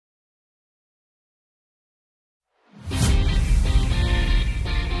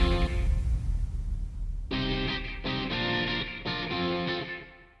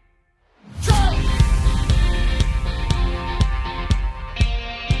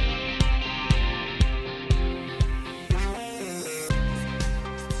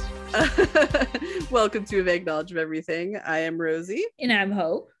Welcome to A Vague Knowledge of Everything. I am Rosy. And I'm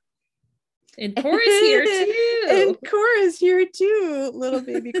Hope. And Cora's here too. And Cora's here too. Little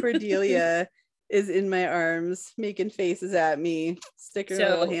baby Cordelia is in my arms, making faces at me, sticking her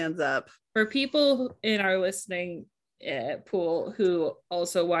little hands up. For people in our listening pool who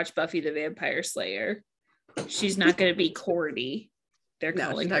also watch Buffy the Vampire Slayer, she's not going to be Cordy. They're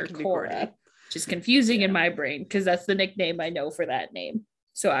calling her Cora. Which is confusing in my brain because that's the nickname I know for that name.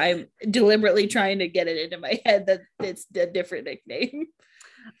 So I'm deliberately trying to get it into my head that it's a different nickname.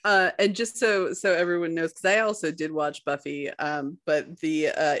 And just so everyone knows, because I also did watch Buffy, but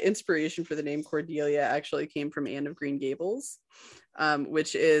the inspiration for the name Cordelia actually came from Anne of Green Gables,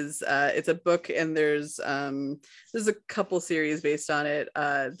 which is it's a book, and there's a couple series based on it.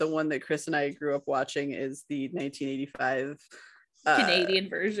 The one that Chris and I grew up watching is the 1985 Canadian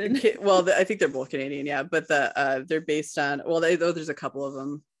version. I think they're both Canadian, yeah, but they're based on, there's a couple of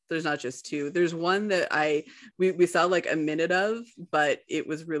them. There's not just two. There's one that we saw like a minute of, but it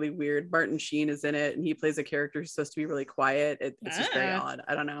was really weird. Martin Sheen is in it, and he plays a character who's supposed to be really quiet. It's just very odd.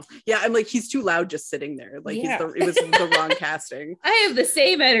 I don't know. Yeah, I'm like, he's too loud just sitting there. Like it was the wrong casting. I have the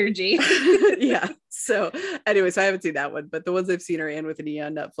same energy. Yeah. So anyway, so I haven't seen that one, but the ones I've seen are Anne with an E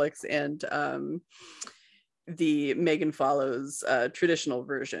on Netflix and the Megan Follows traditional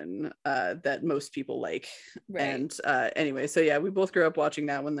version that most people like. Right. And anyway, so yeah, we both grew up watching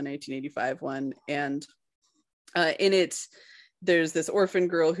that one, the 1985 one, and in it there's this orphan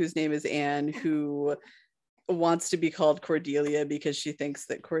girl whose name is Anne, who wants to be called Cordelia because she thinks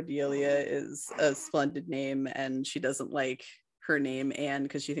that Cordelia is a splendid name, and she doesn't like her name Anne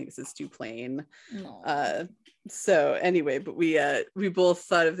because she thinks it's too plain. So anyway, but we both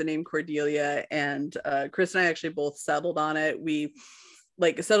thought of the name Cordelia, and Chris and I actually both settled on it. We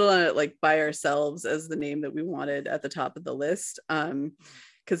settled on it like by ourselves as the name that we wanted at the top of the list,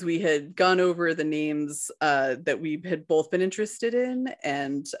 because we had gone over the names that we had both been interested in,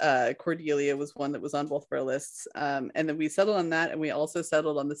 and Cordelia was one that was on both of our lists, and then we settled on that, and we also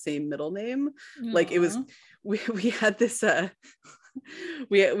settled on the same middle name. Aww. Like it was we had this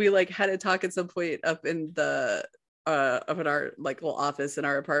we like had a talk at some point up in the up in our like little office in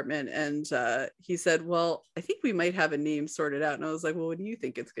our apartment, and he said, well, I think we might have a name sorted out, and I was like, well, what do you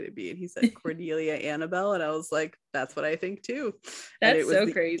think it's going to be? And he said Cordelia Annabelle, and I was like, that's what I think too. That's and it was so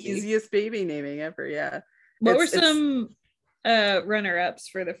the crazy. Easiest baby naming ever. Yeah. What were some runner-ups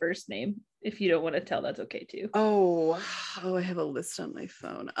for the first name? If you don't want to tell, that's okay too. Oh, I have a list on my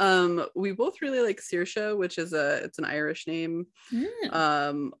phone. We both really like Saoirse, which is it's an Irish name.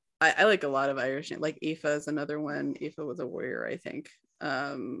 I like a lot of Irish names. Like Aoife is another one. Aoife was a warrior, I think.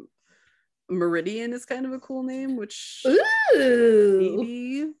 Meridian is kind of a cool name, which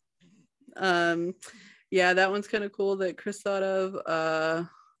maybe. Yeah, that one's kind of cool that Chris thought of.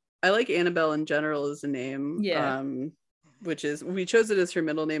 I like Annabelle in general as a name. Yeah. Which is, we chose it as her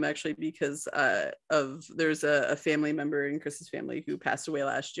middle name actually because there's a family member in Chris's family who passed away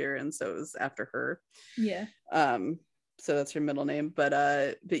last year, and so it was after her. Yeah. So that's her middle name,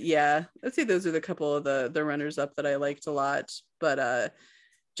 but yeah, I'd say those are the couple of the runners up that I liked a lot. But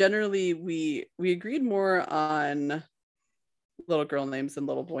generally we agreed more on little girl names than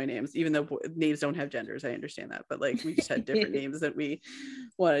little boy names, even though names don't have genders. I understand that, but like we just had different names that we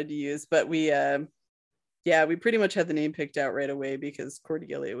wanted to use. But we pretty much had the name picked out right away because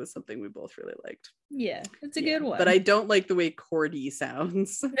Cordelia was something we both really liked. Yeah, it's a good one. But I don't like the way Cordy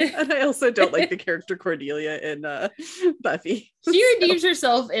sounds. And I also don't like the character Cordelia in Buffy. She redeems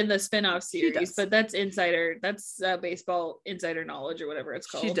herself in the spin-off series, but that's baseball insider knowledge or whatever it's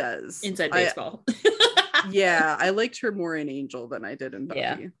called. She does. Inside baseball. Yeah, I liked her more in Angel than I did in Buffy.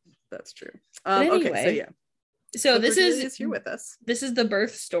 Yeah. That's true. Anyway, okay, so yeah. So this is here with us. This is the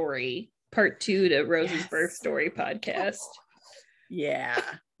birth story. Part 2 to Rosy's birth story podcast. Yeah.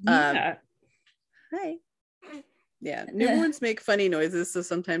 Hi. Yeah. Newborns make funny noises, so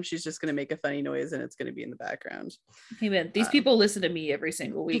sometimes she's just going to make a funny noise and it's going to be in the background. Hey man, these people listen to me every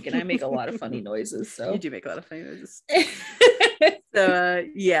single week, and I make a lot of funny noises. So you do make a lot of funny noises.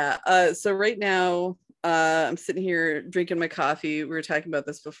 So right now, I'm sitting here drinking my coffee. We were talking about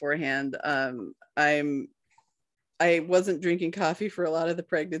this beforehand. I wasn't drinking coffee for a lot of the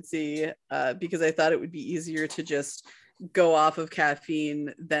pregnancy because I thought it would be easier to just go off of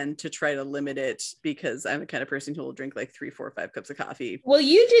caffeine than to try to limit it, because I'm the kind of person who will drink like 3, 4, 5 cups of coffee. Well,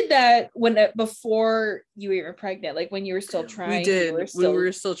 you did that before you were even pregnant, like when you were still trying. We did. We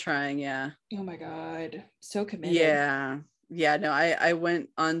were still trying, yeah. Oh my God. So committed. Yeah. Yeah, no, I went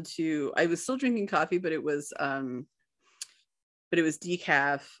on to, I was still drinking coffee, but it was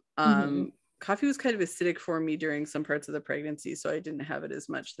decaf. coffee was kind of acidic for me during some parts of the pregnancy, so I didn't have it as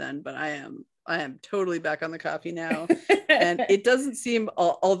much then, but I am totally back on the coffee now. And it doesn't seem,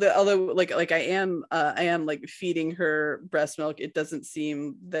 although like I am like feeding her breast milk, it doesn't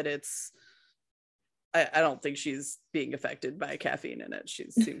seem that it's, I don't think she's being affected by caffeine in it. She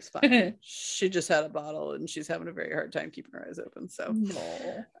seems fine. She just had a bottle and she's having a very hard time keeping her eyes open. So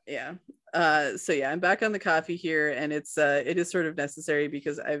yeah. So yeah, I'm back on the coffee here, and it is sort of necessary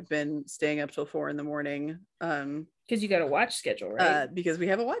because I've been staying up till 4 a.m. Because you got a watch schedule, right? Because we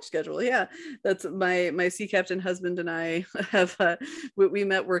have a watch schedule. Yeah, that's my sea captain husband and I have we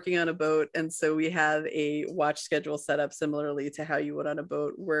met working on a boat, and so we have a watch schedule set up similarly to how you would on a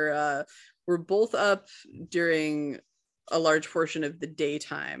boat. We're both up during a large portion of the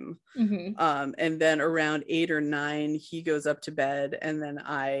daytime, and then around 8 or 9 he goes up to bed, and then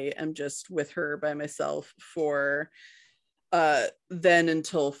I am just with her by myself for then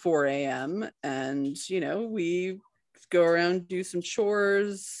until 4 a.m. and we go around, do some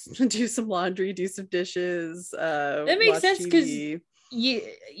chores, do some laundry, do some dishes, that makes sense because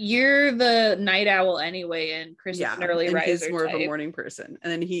you're the night owl anyway, and Chris is an early riser. He's more of a morning person. And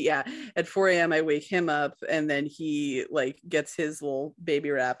then he at 4 a.m. I wake him up, and then he like gets his little baby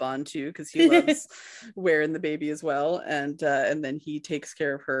wrap on too, because he loves wearing the baby as well. And then he takes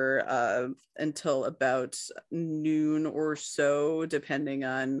care of her until about noon or so, depending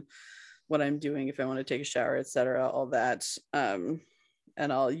on what I'm doing, if I want to take a shower, etc., all that.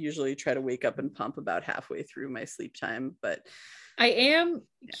 And I'll usually try to wake up and pump about halfway through my sleep time. But I am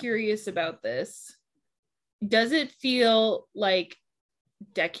curious about this. Does it feel like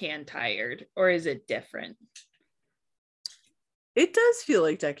deckhand tired, or is it different? It does feel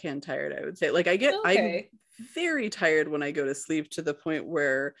like deckhand tired, I would say. Like I'm very tired when I go to sleep, to the point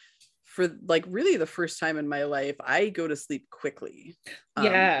where for like really the first time in my life, I go to sleep quickly,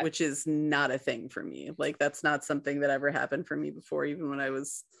 which is not a thing for me. Like that's not something that ever happened for me before, even when I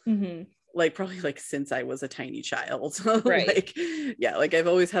was like probably like since I was a tiny child. Right. like I've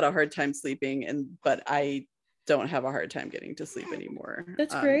always had a hard time sleeping, but I don't have a hard time getting to sleep anymore.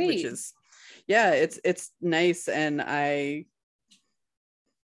 That's great. Which is it's nice, and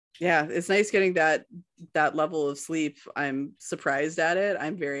it's nice getting that level of sleep. I'm surprised at it.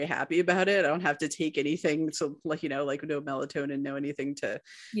 I'm very happy about it. I don't have to take anything to like no melatonin, no anything to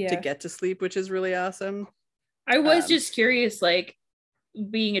get to sleep, which is really awesome. I was just curious, like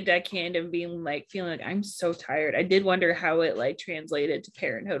being a deckhand and being like feeling like I'm so tired. I did wonder how it like translated to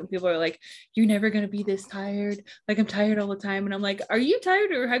parenthood, and people are like, you're never gonna be this tired, like I'm tired all the time. And I'm like, are you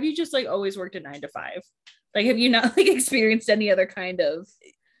tired, or have you just like always worked a 9 to 5? Like have you not like experienced any other kind of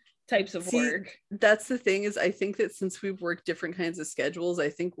types of work? That's the thing, is I think that since we've worked different kinds of schedules, I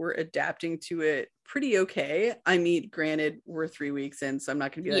think we're adapting to it pretty okay. I mean, granted, we're 3 weeks in, so I'm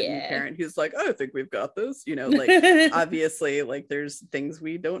not gonna be that new parent who's like, oh, I think we've got this, like obviously like there's things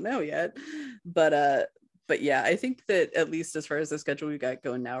we don't know yet, but yeah, I think that at least as far as the schedule we got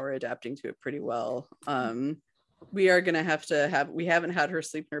going now, we're adapting to it pretty well. We are gonna have to we haven't had her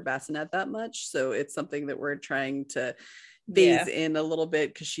sleep in her bassinet that much, so it's something that we're trying to phase in a little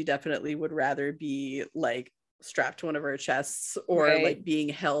bit, because she definitely would rather be like strapped to one of our chests or like being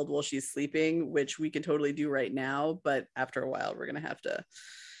held while she's sleeping, which we can totally do right now, but after a while we're gonna have to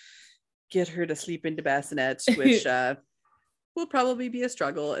get her to sleep into bassinet, which will probably be a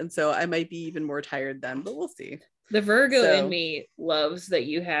struggle, and so I might be even more tired then, but we'll see. The Virgo in me loves that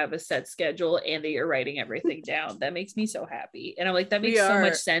you have a set schedule and that you're writing everything down. That makes me so happy, and I'm like, that makes so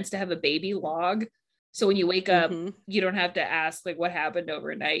much sense to have a baby log. So when you wake up, you don't have to ask like what happened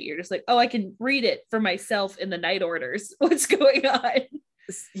overnight. You're just like, oh, I can read it for myself in the night orders. What's going on?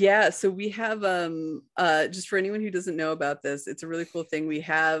 Yeah. So we have, just for anyone who doesn't know about this, it's a really cool thing. We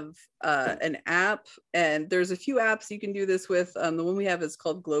have an app, and there's a few apps you can do this with. The one we have is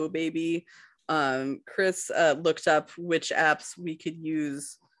called Glow Baby. Chris looked up which apps we could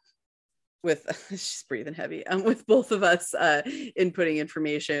use with she's breathing heavy with both of us inputting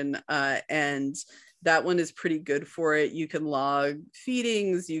information, and that one is pretty good for it. You can log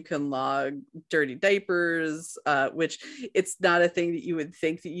feedings, you can log dirty diapers, which it's not a thing that you would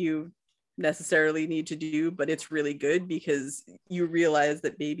think that you necessarily need to do, but it's really good because you realize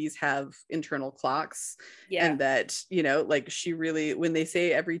that babies have internal clocks, and that like she really, when they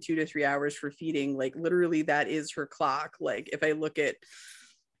say every 2 to 3 hours for feeding, like literally that is her clock. Like if I look at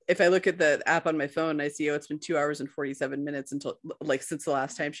the app on my phone, I see, it's been 2 hours and 47 minutes until like since the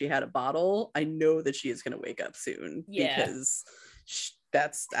last time she had a bottle. I know that she is going to wake up soon, because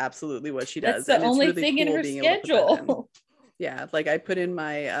that's absolutely what she does. That's the and only it's really thing cool in her schedule. Yeah, like I put in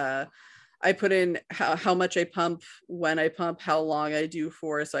my I put in how much I pump, when I pump, how long I do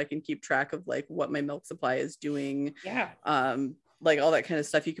for, so I can keep track of like what my milk supply is doing. Yeah. Like all that kind of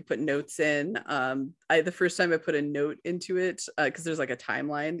stuff. You could put notes in. The first time I put a note into it, because there's like a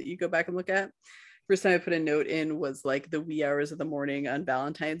timeline that you go back and look at. First time I put a note in was like the wee hours of the morning on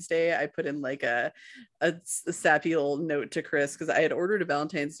Valentine's Day. I put in like a sappy little note to Chris because I had ordered a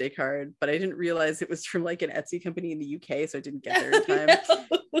Valentine's Day card, but I didn't realize it was from like an Etsy company in the UK, so I didn't get there in time.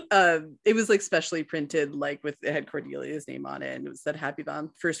 No. It was like specially printed, like with it had Cordelia's name on it, and it was that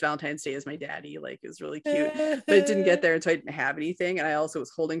first Valentine's Day is my daddy. Like it was really cute, but it didn't get there, and so I didn't have anything. And I also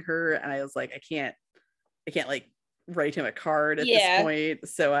was holding her, and I was like, I can't like write him a card at this point,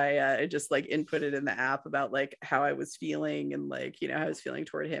 so I just like inputted in the app about like how I was feeling and like, you know, how I was feeling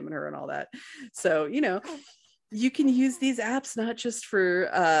toward him and her and all that. So, you know, you can use these apps not just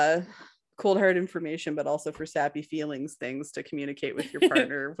for cold hard information, but also for sappy feelings things to communicate with your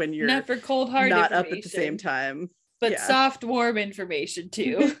partner when you're not for cold hard not up at the same time, but soft warm information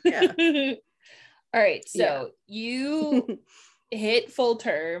too. All right, so you hit full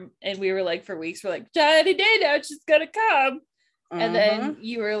term, and we were like, for weeks, we're like, any day now she's gonna come. And then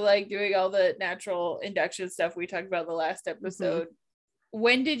you were like doing all the natural induction stuff we talked about in the last episode.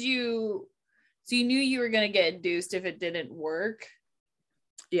 When did you knew you were gonna get induced if it didn't work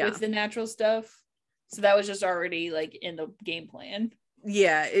with the natural stuff, so that was just already like in the game plan?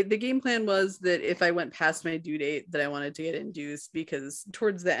 The game plan was that if I went past my due date that I wanted to get induced, because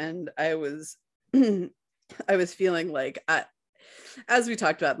towards the end I was feeling like, as we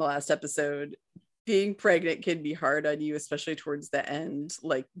talked about in the last episode, being pregnant can be hard on you, especially towards the end.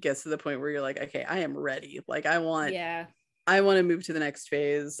 Like gets to the point where you're like, okay, I am ready. Like I want to move to the next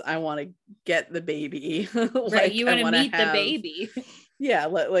phase. I want to get the baby. Right. You want to meet the baby. Yeah.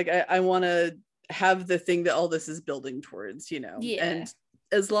 Like I want to have the thing that all this is building towards, you know? Yeah. And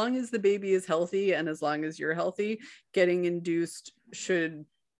as long as the baby is healthy and as long as you're healthy, getting induced should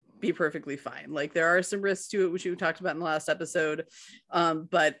be perfectly fine. Like there are some risks to it, which we talked about in the last episode,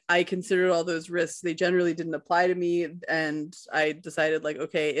 but I considered all those risks. They generally didn't apply to me, and I decided like,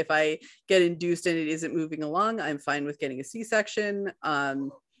 okay, if I get induced and it isn't moving along, I'm fine with getting a C-section.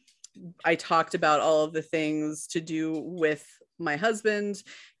 I talked about all of the things to do with my husband,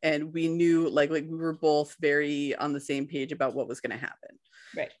 and we knew like we were both very on the same page about what was going to happen.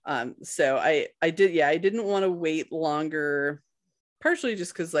 Right. So I didn't want to wait longer, partially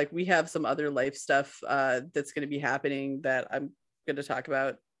just because like we have some other life stuff that's going to be happening that I'm going to talk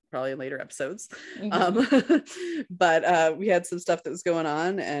about probably in later episodes. But we had some stuff that was going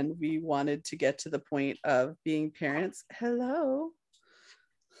on, and we wanted to get to the point of being parents. Hello.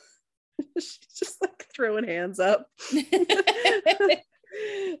 She's just like throwing hands up.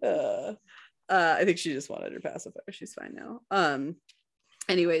 I think she just wanted her pacifier. She's fine now.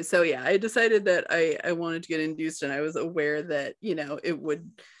 Anyway, so yeah, I decided that I wanted to get induced, and I was aware that, you know,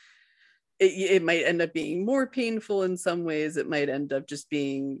 it might end up being more painful in some ways. It might end up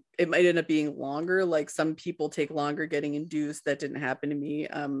being longer. Like some people take longer getting induced. That didn't happen to me.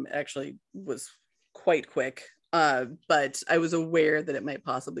 Actually was quite quick. But I was aware that it might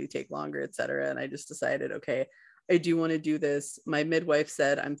possibly take longer, etc. And I just decided, okay, I do want to do this. My midwife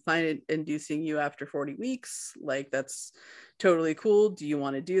said, I'm fine inducing you after 40 weeks. Like, that's totally cool. Do you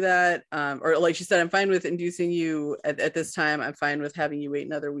want to do that? Or like she said, I'm fine with inducing you at this time. I'm fine with having you wait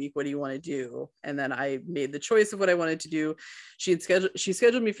another week. What do you want to do? And then I made the choice of what I wanted to do. She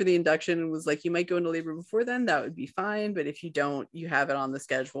scheduled me for the induction and was like, you might go into labor before then. That would be fine. But if you don't, you have it on the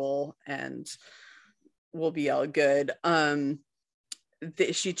schedule and we'll be all good.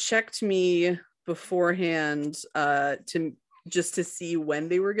 She checked me beforehand to see when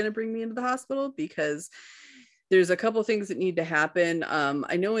they were going to bring me into the hospital, because there's a couple things that need to happen.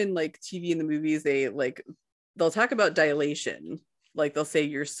 I know in like TV and the movies, they'll talk about dilation. Like they'll say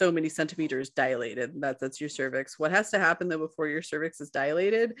you're so many centimeters dilated. That's your cervix. What has to happen though before your cervix is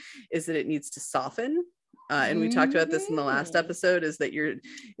dilated is that it needs to soften. And we talked about this in the last episode, is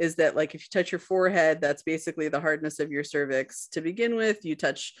that like if you touch your forehead, that's basically the hardness of your cervix to begin with. You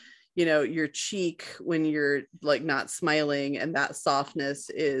touch, you know, your cheek when you're like not smiling, and that softness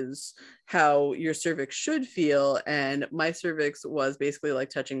is how your cervix should feel. And my cervix was basically like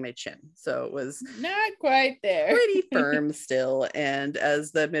touching my chin, so it was not quite there, pretty firm still. And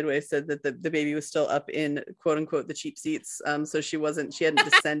as the midwife said, that the baby was still up in quote unquote the cheap seats, so she hadn't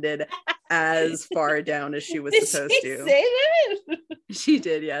descended as far down as she was supposed to. Say that? She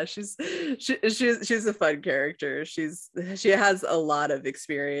did, yeah. She's a fun character. She has a lot of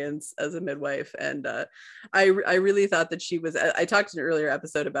experience as a midwife, and I really thought that she was. I talked in an earlier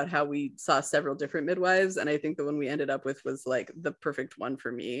episode about how we saw several different midwives, and I think the one we ended up with was like the perfect one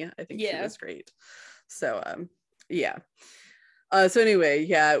for me. I think she was great. So yeah. So anyway,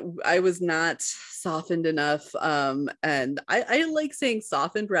 yeah, I was not softened enough. And I like saying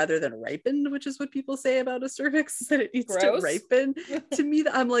softened rather than ripened, which is what people say about a cervix, that it needs to ripen. To me,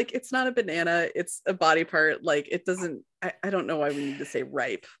 I'm like, it's not a banana, it's a body part. Like it doesn't, I don't know why we need to say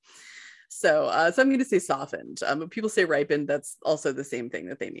ripe. So I'm going to say softened. When people say ripened, that's also the same thing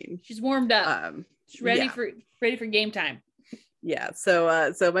that they mean. She's warmed up. She's ready for game time. Yeah, so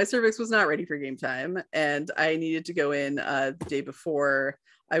my cervix was not ready for game time, and I needed to go in the day before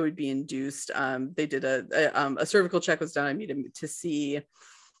I would be induced. They did a cervical check was done on me to see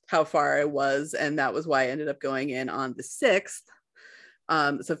how far I was, and that was why I ended up going in on the 6th.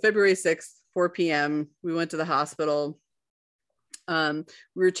 So February 6th, 4 p.m. We went to the hospital. We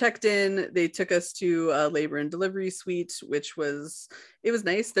were checked in. They took us to a labor and delivery suite, which was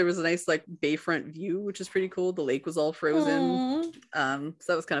nice. There was a nice like bayfront view, which is pretty cool. The lake was all frozen. So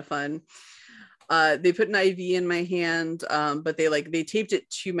that was kind of fun. They put an IV in my hand, but they taped it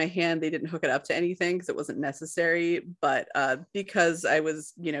to my hand. They didn't hook it up to anything because it wasn't necessary. But because I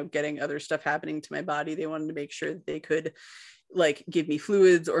was, getting other stuff happening to my body, they wanted to make sure that they could like give me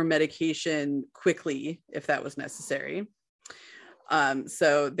fluids or medication quickly if that was necessary.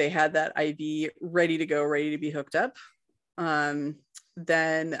 So they had that IV ready to go, ready to be hooked up.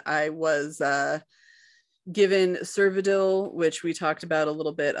 Then I was given Cervidil, which we talked about a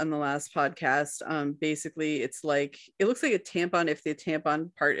little bit on the last podcast. Basically, it looks like a tampon if the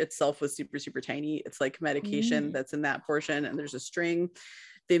tampon part itself was super, super tiny. It's like medication that's in that portion, and there's a string.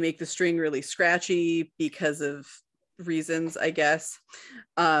 They make the string really scratchy because of reasons, I guess.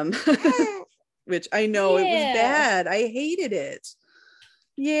 Which I know it was bad. I hated it.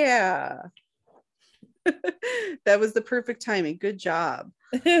 Yeah. That was the perfect timing. Good job.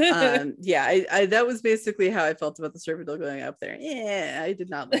 I that was basically how I felt about the Cervidil going up there. Yeah, I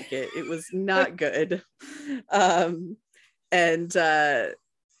did not like it. It was not good. And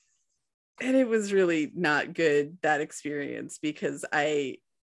it was really not good, that experience, because I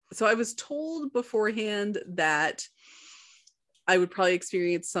was told beforehand that I would probably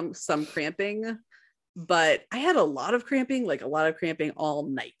experience some cramping, but I had a lot of cramping all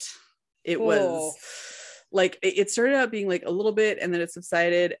night. It was like, it started out being like a little bit, and then it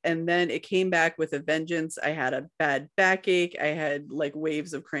subsided, and then it came back with a vengeance. I had a bad backache. I had like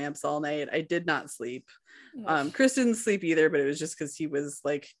waves of cramps all night. I did not sleep. Chris didn't sleep either, but it was just because he was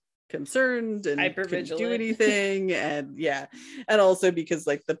like concerned and couldn't do anything. And and also because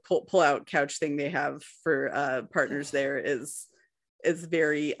like the pull out couch thing they have for partners there is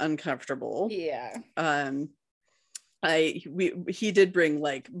very uncomfortable. He did bring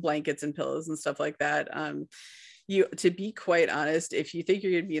like blankets and pillows and stuff like that. To be quite honest, if you think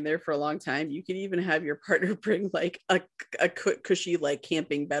you're gonna be in there for a long time, you could even have your partner bring like a cushy like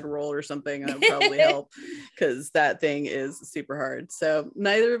camping bedroll or something, and it would probably help, because that thing is super hard. So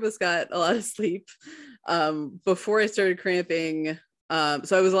neither of us got a lot of sleep. Before I started cramping,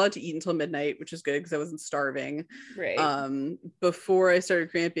 so I was allowed to eat until midnight, which is good because I wasn't starving. Right. Before I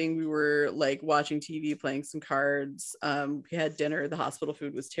started cramping, we were like watching TV, playing some cards. We had dinner. The hospital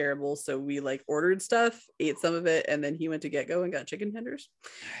food was terrible, so we like ordered stuff, ate some of it, and then he went to Get Go and got chicken tenders.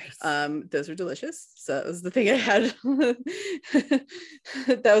 Nice. Those are delicious. So that was the thing I had.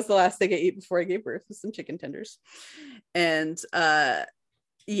 That was the last thing I ate before I gave birth, was some chicken tenders. And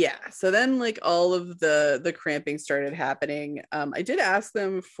so then like all of the cramping started happening. I did ask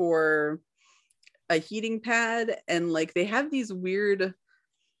them for a heating pad, and like they have these weird,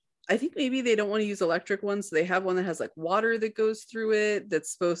 I think maybe they don't want to use electric ones, so they have one that has like water that goes through it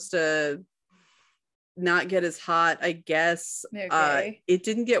that's supposed to not get as hot, I guess. It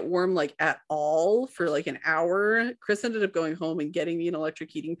didn't get warm like at all for like an hour. Chris ended up going home and getting me an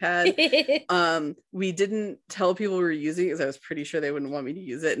electric heating pad. We didn't tell people we were using it because I was pretty sure they wouldn't want me to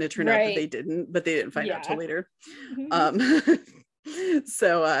use it, and it turned out that they didn't, but they didn't find out till later.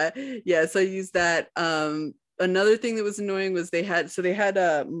 So I used that. Another thing that was annoying was they had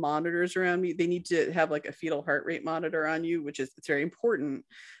monitors around me. They need to have like a fetal heart rate monitor on you, which it's very important,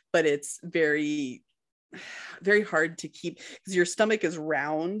 but it's very, very hard to keep because your stomach is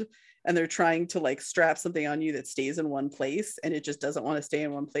round and they're trying to like strap something on you that stays in one place, and it just doesn't want to stay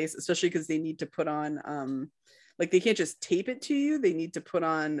in one place, especially because they need to put on like they can't just tape it to you. They need to put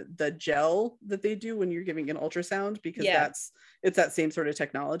on the gel that they do when you're giving an ultrasound, because it's that same sort of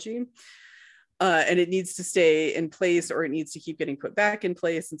technology. and it needs to stay in place or it needs to keep getting put back in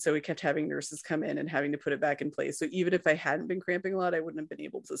place. And so we kept having nurses come in and having to put it back in place. So even if I hadn't been cramping a lot, I wouldn't have been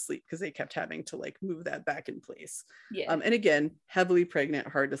able to sleep because they kept having to like move that back in place. Yeah. And again, heavily pregnant,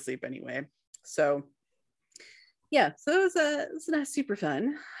 hard to sleep anyway. So yeah, so it was not super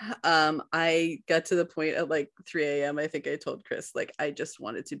fun. I got to the point at like 3 a.m. I think I told Chris, like, I just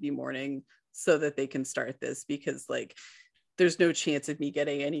wanted to be morning so that they can start this, because like there's no chance of me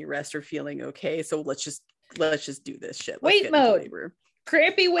getting any rest or feeling okay. So let's just do this shit. Wait mode.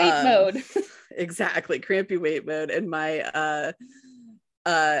 Crampy wait mode. Exactly. Crampy wait mode. And my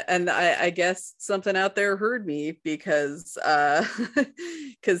and I guess something out there heard me, because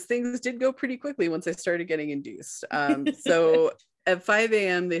things did go pretty quickly once I started getting induced. So at 5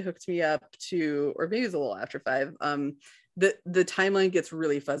 a.m. they hooked me up to, or maybe it was a little after 5. The timeline gets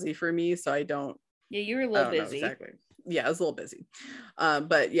really fuzzy for me, so I don't. Yeah, you were a little busy. Exactly. Yeah, I was a little busy.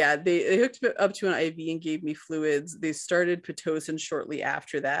 But yeah, they hooked me up to an IV and gave me fluids. They started Pitocin shortly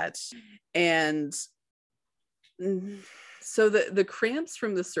after that. And so the cramps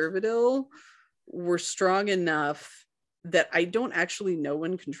from the Cervidil were strong enough that I don't actually know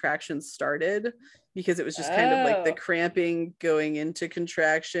when contractions started, because it was just kind of like the cramping going into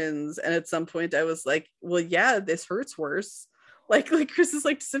contractions. And at some point I was like, well, yeah, this hurts worse. Like Chris is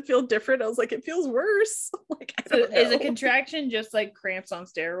like, does it feel different? I was like, it feels worse. Like, I don't know. Is a contraction just like cramps on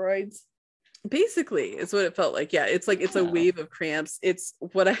steroids? Basically, it's what it felt like. Yeah, it's like it's a wave of cramps. It's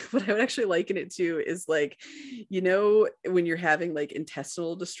what I would actually liken it to is like, you know, when you're having like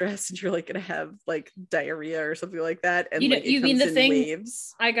intestinal distress and you're like gonna have like diarrhea or something like that, and like you mean the thing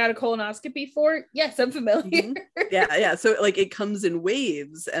waves. I got a colonoscopy for? Yes, I'm familiar. Mm-hmm. Yeah. So like it comes in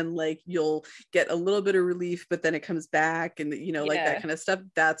waves, and like you'll get a little bit of relief, but then it comes back, and you know, like that kind of stuff.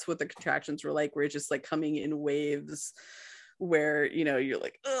 That's what the contractions were like, where it's just like coming in waves, where, you know, you're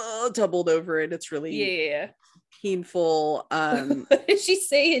like, oh, doubled over it. It's really painful. What did she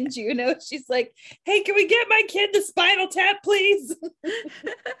say in Juno? She's like, hey, can we get my kid the Spinal Tap, please?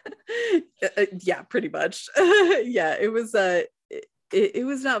 Yeah, pretty much. Yeah, it was it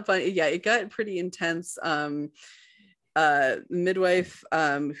was not fun. Yeah, it got pretty intense. Midwife,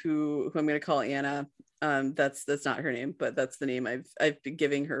 who I'm gonna call Anna. That's not her name, but that's the name I've been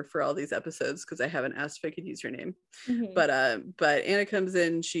giving her for all these episodes, because I haven't asked if I could use her name. Mm-hmm. But Anna comes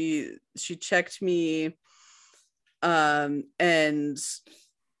in, she checked me, and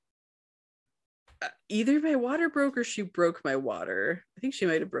either my water broke or she broke my water. I think she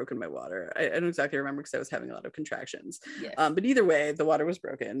might have broken my water. I don't exactly remember, because I was having a lot of contractions. Yes. But either way, the water was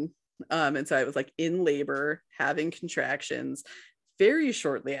broken. And so I was like in labor, having contractions. Very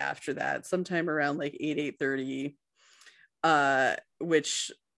shortly after that, sometime around like 8:30,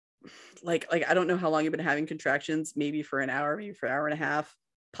 which like I don't know how long you've been having contractions, maybe for an hour, maybe for an hour and a half,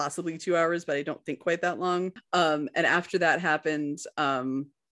 possibly 2 hours, but I don't think quite that long. And after that happened,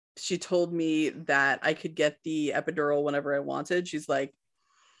 she told me that I could get the epidural whenever I wanted. She's like,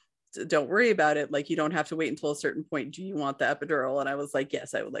 don't worry about it. Like, you don't have to wait until a certain point. Do you want the epidural? And I was like,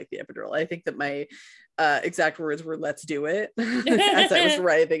 yes, I would like the epidural. I think that my exact words were, let's do it. As I was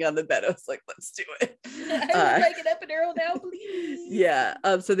writhing on the bed, I was like, let's do it. I would like an epidural now, please. Yeah.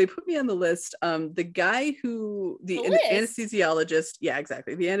 So they put me on the list. The guy who, the anesthesiologist, yeah,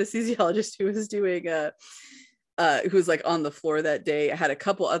 exactly. The anesthesiologist who was doing who was like on the floor that day, I had a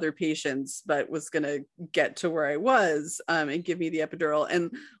couple other patients, but was going to get to where I was and give me the epidural.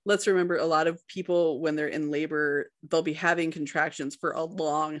 And let's remember, a lot of people, when they're in labor, they'll be having contractions for a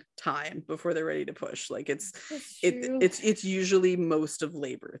long time before they're ready to push. Like it's usually most of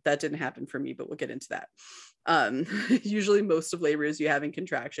labor. That didn't happen for me, but we'll get into that. Usually most of labor is you having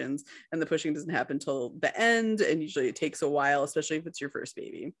contractions, and the pushing doesn't happen till the end, and usually it takes a while, especially if it's your first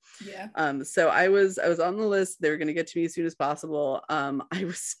baby. So I was on the list. They were going to get to me as soon as possible.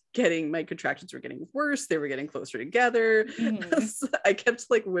 My contractions were getting worse. They were getting closer together. So I kept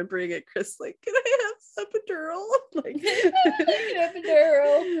like whimpering at Chris, like, can I have epidural? Like,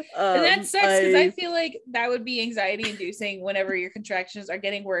 epidural. And that sucks, because I feel like that would be anxiety inducing whenever your contractions are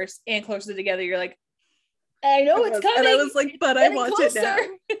getting worse and closer together. You're like, I know it's coming. And I was like, but I want it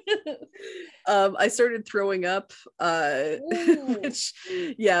now. I started throwing up, which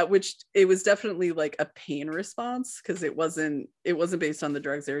it was definitely like a pain response, because it wasn't based on the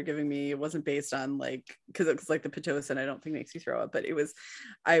drugs they were giving me. It wasn't based on like, because it was like the Pitocin, I don't think makes you throw up, but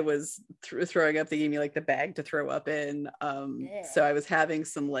I was throwing up. They gave me like the bag to throw up in. So I was having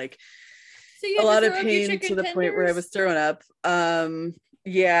some like a lot of pain to the point where I was throwing up.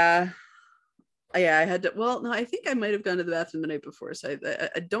 Yeah. Yeah, I had to. Well, no, I think I might have gone to the bathroom the night before, so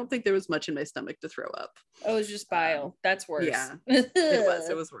I don't think there was much in my stomach to throw up. Oh, it was just bile. That's worse. Yeah,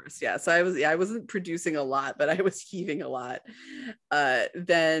 it was worse. Yeah, so I wasn't producing a lot, but I was heaving a lot.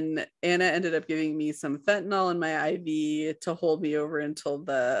 Then Anna ended up giving me some fentanyl in my IV to hold me over until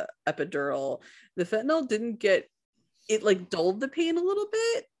the epidural. The fentanyl didn't get it, like dulled the pain a little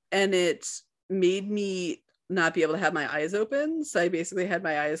bit, and it made me not be able to have my eyes open. So I basically had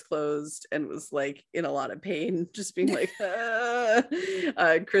my eyes closed and was like in a lot of pain, just being like,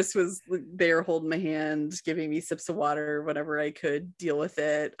 Chris was there holding my hand, giving me sips of water whenever I could deal with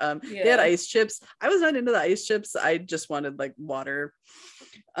it. They had ice chips. I was not into the ice chips. I just wanted like water.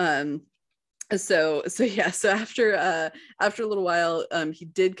 So after a little while, he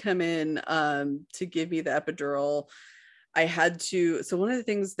did come in to give me the epidural. I had to, so one of the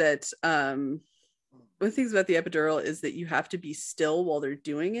things about the epidural is that you have to be still while they're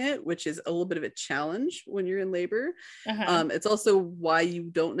doing it, which is a little bit of a challenge when you're in labor. It's also why you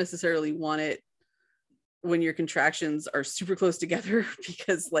don't necessarily want it when your contractions are super close together,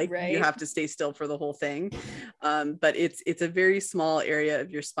 because you have to stay still for the whole thing. But it's a very small area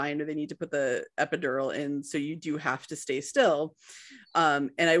of your spine where they need to put the epidural in, so you do have to stay still.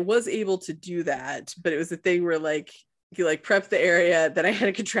 And I was able to do that, but it was a thing where you prep the area, then I had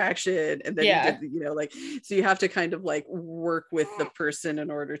a contraction, and then you did, so you have to kind of work with the person in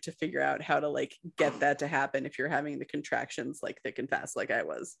order to figure out how to get that to happen if you're having the contractions thick and fast like I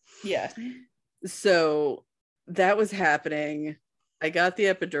was. Yeah. So that was happening. I got the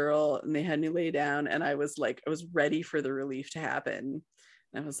epidural and they had me lay down, and I was ready for the relief to happen.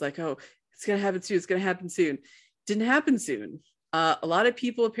 And I was like, oh, it's gonna happen soon. It's gonna happen soon. Didn't happen soon. A lot of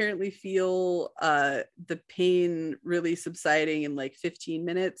people apparently feel the pain really subsiding in 15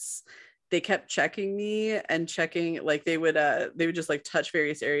 minutes. They kept checking me and checking, they would just touch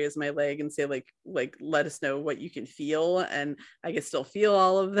various areas of my leg and say let us know what you can feel, and I could still feel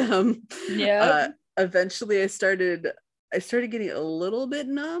all of them. Yeah. Eventually I started getting a little bit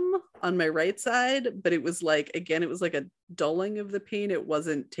numb on my right side, but it was it was a dulling of the pain. It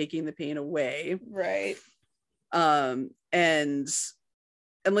wasn't taking the pain away. Right. And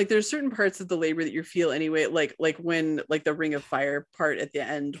there's certain parts of the labor that you feel anyway, when the ring of fire part at the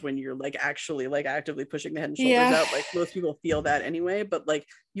end, when you're actually actively pushing the head and shoulders out, most people feel that anyway, but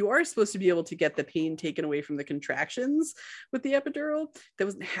you are supposed to be able to get the pain taken away from the contractions with the epidural. That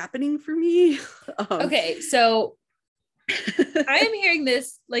wasn't happening for me. Okay, so I am hearing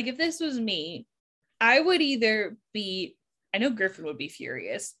this, if this was me, I would either be, I know Griffin would be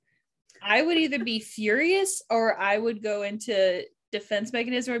furious. I would either be furious or I would go into defense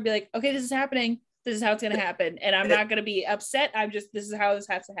mechanism or be like, okay, this is happening. This is how it's going to happen. And I'm not going to be upset. This is how this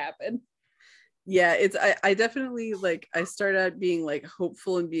has to happen. Yeah, I definitely I started out being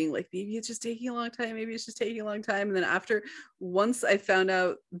hopeful and being maybe it's just taking a long time. Maybe it's just taking a long time. And then once I found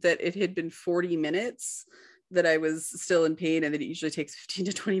out that it had been 40 minutes, that I was still in pain, and that it usually takes 15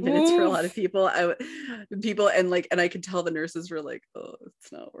 to 20 minutes for a lot of people. And I could tell the nurses were oh,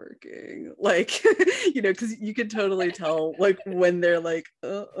 it's not working. Because you could totally tell when they're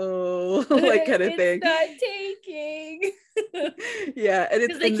uh-oh, kind of thing. It's not taking. Yeah. And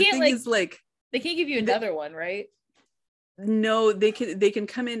it's, they and can't the thing is they can't give you another one, right? No, they can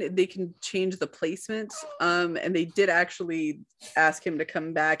come in, they can change the placement. And they did actually ask him to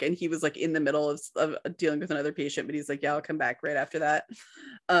come back, and he was in the middle of dealing with another patient, but he's yeah, I'll come back right after that.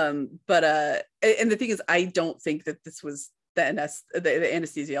 And the thing is, I don't think that this was the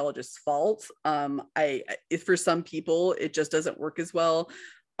anesthesiologist's fault. For some people it just doesn't work as well.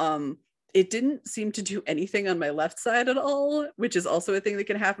 It didn't seem to do anything on my left side at all, which is also a thing that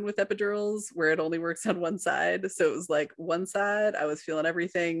can happen with epidurals, where it only works on one side. So it was one side, I was feeling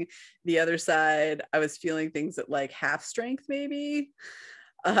everything. The other side, I was feeling things at half strength, maybe.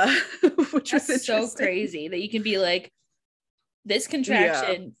 Which was so crazy that you can be this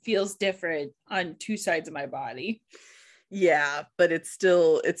contraction feels different on two sides of my body. Yeah, but it's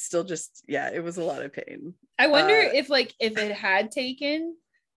still just, it was a lot of pain. I wonder if it had taken,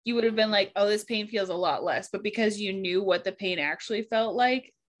 you would have been oh, this pain feels a lot less, but because you knew what the pain actually felt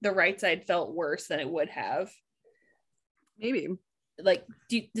like, the right side felt worse than it would have. Maybe.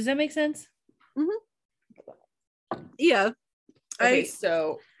 Does that make sense? Mm-hmm. Yeah. Okay,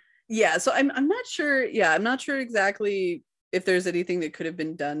 so I'm not sure. Yeah, I'm not sure exactly if there's anything that could have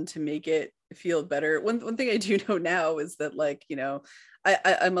been done to make it feel better. One thing I do know now is that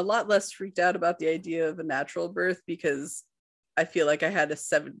I'm a lot less freaked out about the idea of a natural birth, because I feel I had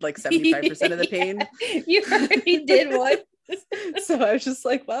 75% of the pain. You already did one. So I was just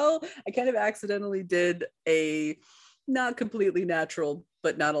well, I kind of accidentally did a not completely natural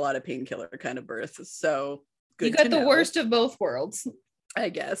but not a lot of painkiller kind of birth. So good. You got the worst of both worlds, I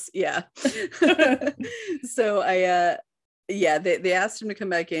guess. Yeah. So they asked him to come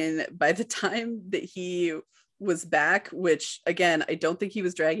back in. By the time that he was back, which again, I don't think he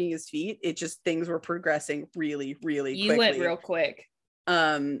was dragging his feet. It just, things were progressing really, really quickly. You went real quick.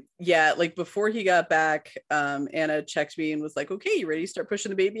 Like before he got back, Anna checked me and was like, okay, you ready to start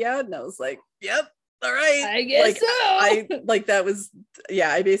pushing the baby out? And I was like, yep, all right, I guess so.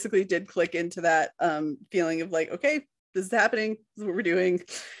 I basically did click into that feeling of like, okay, this is happening, this is what we're doing.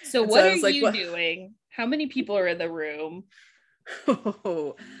 So what are you doing? How many people are in the room?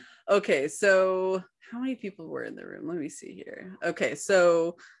 Okay, so how many people were in the room? Let me see here. Okay,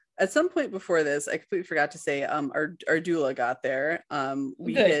 so at some point before this, I completely forgot to say, our doula got there.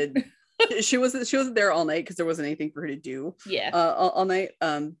 She wasn't there all night because there wasn't anything for her to do. Yeah. All night.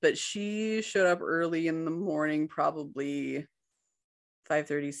 But she showed up early in the morning, probably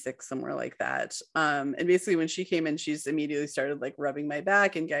 5:36, somewhere like that. And basically when she came in, she's immediately started like rubbing my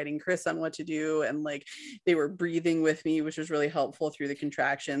back and guiding Chris on what to do, and like they were breathing with me, which was really helpful through the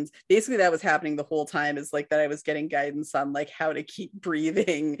contractions. Basically that was happening the whole time, is like that I was getting guidance on like how to keep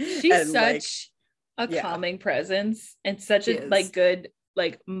breathing. She's such a calming presence, and such a like good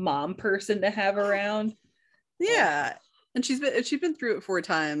like mom person to have around. Yeah. And she's been through it 4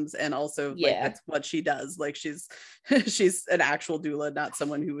 times, and also like that's what she does. Like she's an actual doula, not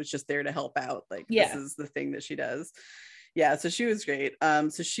someone who was just there to help out. Like this is the thing that she does. Yeah, so she was great.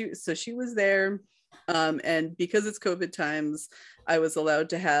 So she was there, and because it's COVID times, I was allowed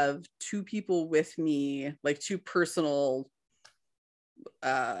to have 2 people with me, like 2 personal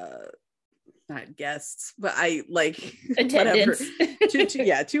not guests, but I like attendants.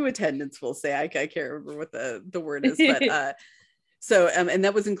 Whatever. 2 attendants, we'll say. I can't remember what the word is, but so and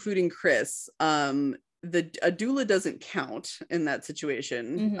that was including Chris. A doula doesn't count in that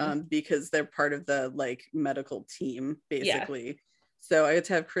situation, because they're part of the like medical team, basically. So I had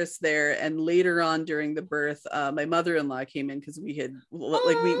to have Chris there, and later on during the birth, my mother-in-law came in because we had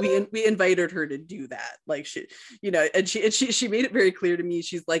we invited her to do that. Like she, and she made it very clear to me.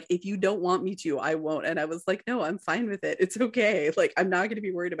 She's like, if you don't want me to, I won't. And I was like, no, I'm fine with it. It's okay. Like I'm not going to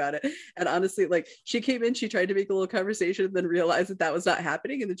be worried about it. And honestly, like she came in, she tried to make a little conversation, and then realized that was not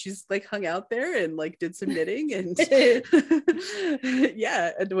happening, and then she's like hung out there and like did some knitting, and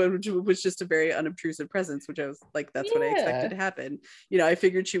and which was just a very unobtrusive presence, which I was like, that's what I expected to happen. I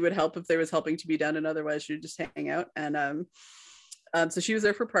figured she would help if there was helping to be done, and otherwise she would just hang out. And so she was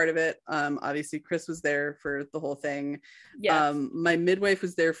there for part of it. Obviously Chris was there for the whole thing. My midwife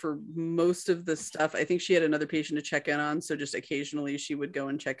was there for most of the stuff. I think she had another patient to check in on, so just occasionally she would go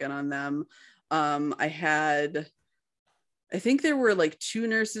and check in on them. I think there were like 2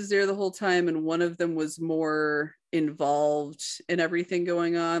 nurses there the whole time, and one of them was more involved in everything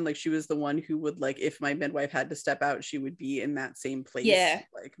going on. Like she was the one who would, like, if my midwife had to step out, she would be in that same place,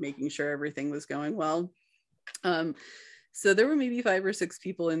 like making sure everything was going well. So there were maybe 5 or 6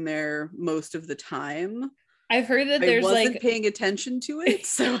 people in there most of the time. I've heard that there's I wasn't paying attention to it,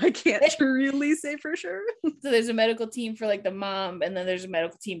 so I can't really say for sure. So there's a medical team for like the mom, and then there's a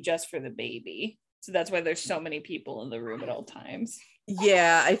medical team just for the baby. So that's why there's so many people in the room at all times.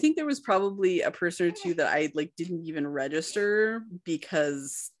 Yeah, I think there was probably a person or 2 that I like didn't even register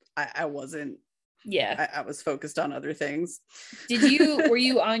because I wasn't. Yeah, I was focused on other things. Were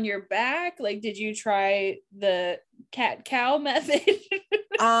you on your back? Like, did you try the cat-cow method?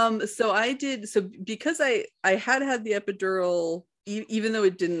 So I did. So because I had the epidural, even though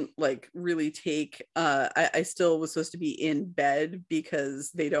it didn't like really take, I still was supposed to be in bed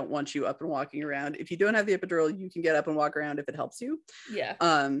because they don't want you up and walking around. If you don't have the epidural, you can get up and walk around if it helps you. Yeah.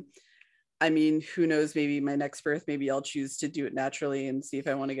 I mean, who knows, maybe my next birth, maybe I'll choose to do it naturally and see if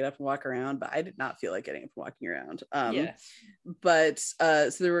I want to get up and walk around, but I did not feel like getting up and walking around. But so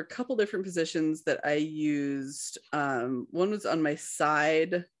there were a couple different positions that I used. One was on my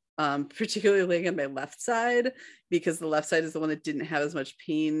side, particularly laying on my left side, because the left side is the one that didn't have as much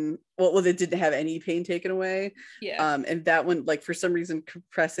pain. Well, it didn't have any pain taken away. And that one, like for some reason,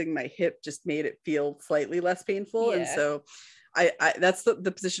 compressing my hip just made it feel slightly less painful. And so I that's the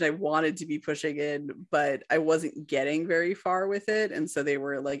position I wanted to be pushing in, but I wasn't getting very far with it. And so they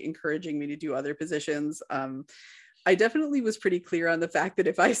were like encouraging me to do other positions. I definitely was pretty clear on the fact that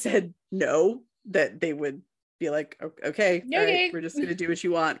if I said no, that they would be like, okay, all right, we're just going to do what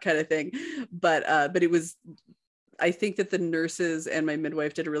you want, kind of thing. But it was, I think that the nurses and my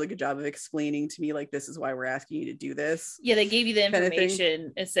midwife did a really good job of explaining to me, like, this is why we're asking you to do this. Yeah, they gave you the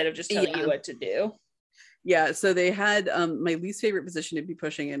information instead of just telling you what to do. Yeah, so they had my least favorite position to be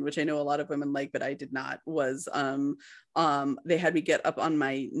pushing in, which I know a lot of women like, but I did not, was they had me get up on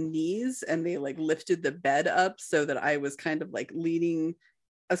my knees, and they like lifted the bed up so that I was kind of like leaning.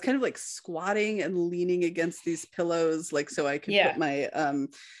 I was kind of like squatting and leaning against these pillows, like so I could put my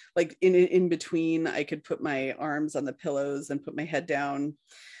like in between, I could put my arms on the pillows and put my head down.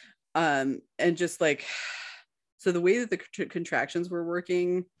 And just like, so the way that the contractions were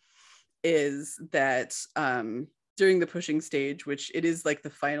working is that during the pushing stage, which it is like the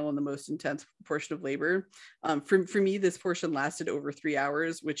final and the most intense portion of labor, for me, this portion lasted over 3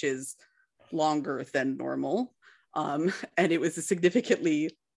 hours, which is longer than normal. And it was a significantly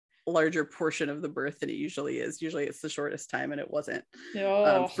larger portion of the birth than it usually is. Usually it's the shortest time, and it wasn't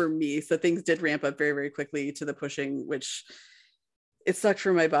for me. So things did ramp up very, very quickly to the pushing, which it sucked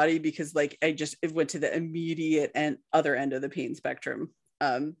for my body because like it went to the immediate and other end of the pain spectrum.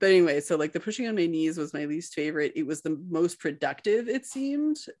 But anyway, so like the pushing on my knees was my least favorite. It was the most productive, it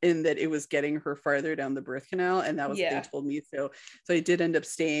seemed, in that it was getting her farther down the birth canal, and that was what they told me. So I did end up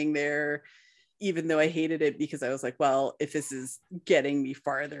staying there, even though I hated it, because I was like, well, if this is getting me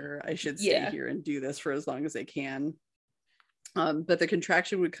farther, I should stay here and do this for as long as I can. But the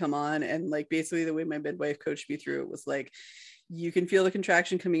contraction would come on, and like basically the way my midwife coached me through it was like, you can feel the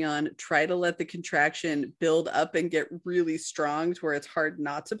contraction coming on, try to let the contraction build up and get really strong to where it's hard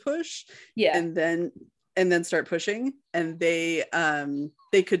not to push. And then start pushing. And they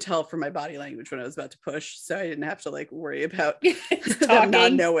could tell from my body language when I was about to push, so I didn't have to like worry about them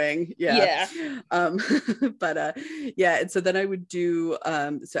not knowing. And so then I would do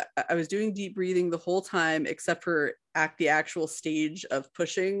so I was doing deep breathing the whole time except for the actual stage of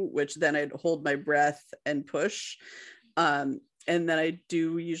pushing, which then I'd hold my breath and push. And then I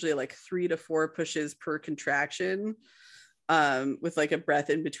do usually like 3 to 4 pushes per contraction, with like a breath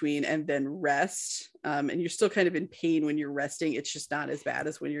in between, and then rest. And you're still kind of in pain when you're resting. It's just not as bad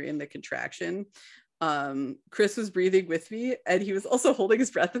as when you're in the contraction. Chris was breathing with me, and he was also holding his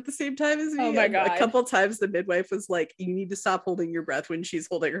breath at the same time as me. Oh my God. A couple times the midwife was like, you need to stop holding your breath when she's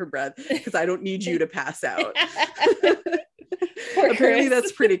holding her breath, because I don't need you to pass out. Apparently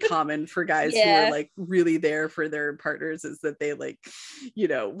that's pretty common for guys who are like really there for their partners, is that they like,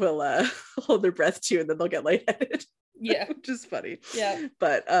 will hold their breath too, and then they'll get lightheaded. Which is funny.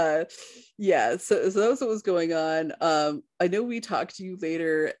 But so that was what was going on. I know we talked to you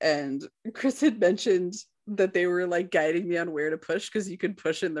later, and Chris had mentioned that they were like guiding me on where to push, because you could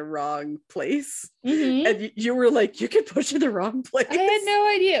push in the wrong place. And you were like, you could push in the wrong place. I had no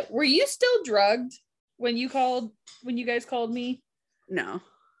idea. Were you still drugged when you guys called me? No.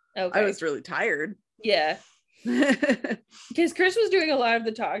 Okay. I was really tired. Because Chris was doing a lot of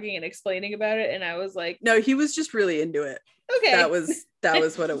the talking and explaining about it, and I was like, no, he was just really into it. Okay. That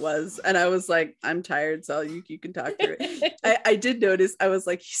was what it was. And I was like, I'm tired, so you can talk through it. I did notice, I was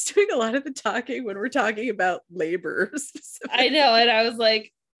like, he's doing a lot of the talking when we're talking about labor specifically. I know, and I was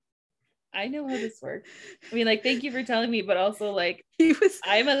like, I know how this works. I mean, like, thank you for telling me, but also like,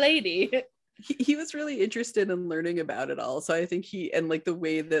 I'm a lady. He was really interested in learning about it all. So I think and like the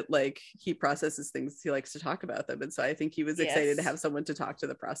way that like he processes things, he likes to talk about them. And so I think he was excited to have someone to talk through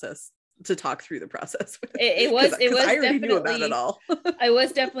the process with. It was I already knew about it all. I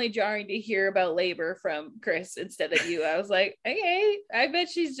was definitely jarring to hear about labor from Chris instead of you. I was like, okay, I bet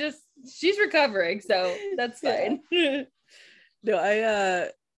she's recovering, so that's fine. No,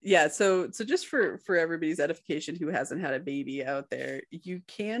 so just for everybody's edification who hasn't had a baby out there, you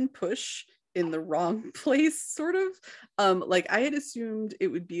can push in the wrong place, sort of. Like I had assumed it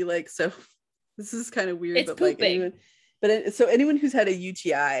would be like, so this is kind of weird, it's but pooping. So anyone who's had a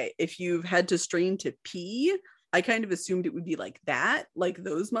UTI, if you've had to strain to pee, I kind of assumed it would be like that, like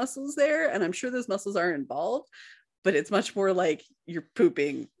those muscles there. And I'm sure those muscles are involved, but it's much more like you're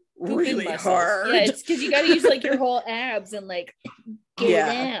pooping really hard. Yeah, it's because you got to use like your whole abs and like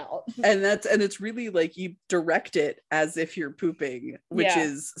get it out. And it's really like you direct it as if you're pooping, which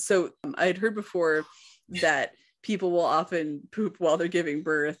is so. I'd heard before that people will often poop while they're giving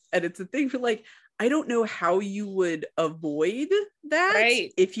birth, and it's a thing for like, I don't know how you would avoid that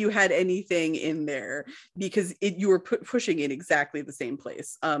if you had anything in there, because you were pushing in exactly the same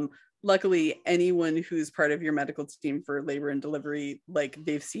place. Luckily, anyone who's part of your medical team for labor and delivery, like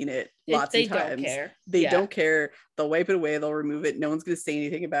they've seen it lots of times. Don't care. They don't care. They'll wipe it away. They'll remove it. No one's going to say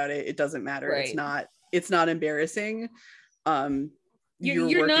anything about it. It doesn't matter. It's not embarrassing.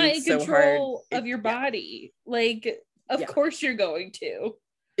 You're not in control of your body. Like, of course you're going to.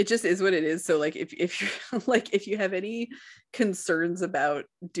 It just is what it is. So like if you're like, if you have any concerns about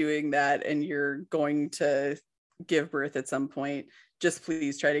doing that and you're going to give birth at some point, just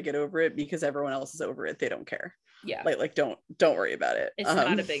please try to get over it because everyone else is over it. They don't care. Yeah. Like don't worry about it. It's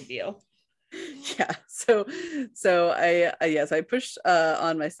not a big deal. Yeah. So I pushed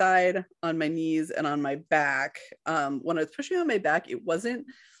on my side, on my knees, and on my back. When I was pushing on my back, it wasn't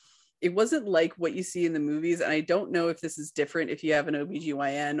like what you see in the movies. And I don't know if this is different if you have an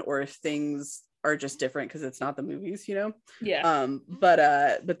OBGYN or if things are just different because it's not the movies, you know? Yeah.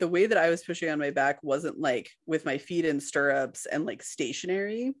 But the way that I was pushing on my back wasn't like with my feet in stirrups and like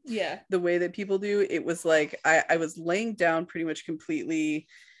stationary. Yeah. The way that people do, it was like I was laying down pretty much completely.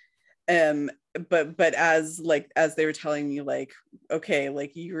 But as they were telling me, like, okay,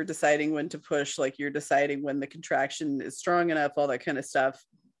 like you're deciding when to push, like you're deciding when the contraction is strong enough, all that kind of stuff.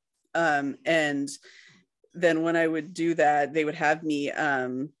 And then when I would do that, they would have me,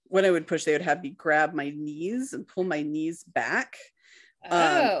 when I would push, they would have me grab my knees and pull my knees back,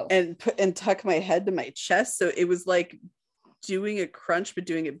 and tuck my head to my chest. So it was like doing a crunch, but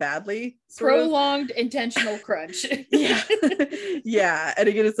doing it badly. Prolonged intentional crunch. Yeah. Yeah. And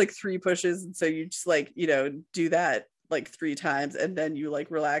again, it's like 3 pushes. And so you just like, you know, do that like 3 times and then you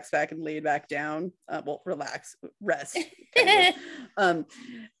like relax back and lay back down. Rest.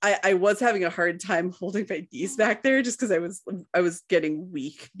 I was having a hard time holding my knees back there just because I was getting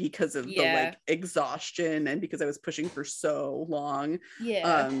weak because of the like exhaustion and because I was pushing for so long.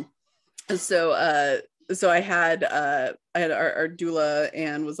 Yeah. So I had our doula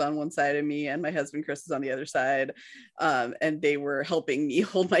Anne was on one side of me and my husband Chris was on the other side, and they were helping me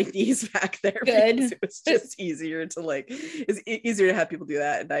hold my knees back there. Good. Because it was just easier to have people do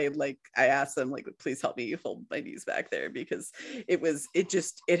that. And I asked them like, please help me hold my knees back there because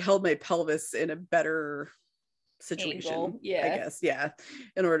it held my pelvis in a better situation. Angle. Yeah, I guess. Yeah,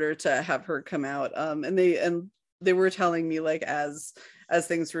 in order to have her come out. And they were telling me like as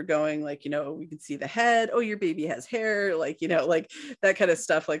things were going, like, you know, we could see the head, oh, your baby has hair, like, you know, like that kind of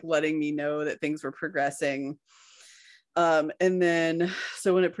stuff, like letting me know that things were progressing. And then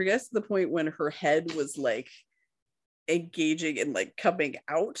so when it progressed to the point when her head was like engaging and like coming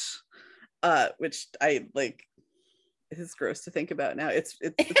out, which I like, it's gross to think about now. It's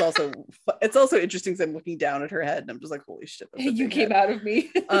also interesting because I'm looking down at her head and I'm just like, holy shit, you came out of me.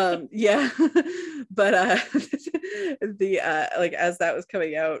 Yeah. But the like as that was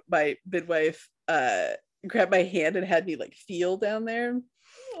coming out, my midwife grabbed my hand and had me like feel down there.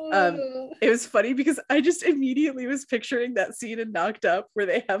 It was funny because I just immediately was picturing that scene in Knocked Up where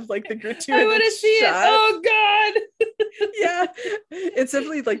they have like the gratuitous I want to see shot. It. Oh God. Yeah, it's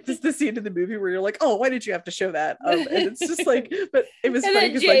definitely like this the scene in the movie where you're like, oh, why did you have to show that? And it's just like, but it was funny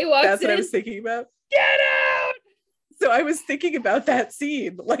because like that's what I was thinking about. Get out! So I was thinking about that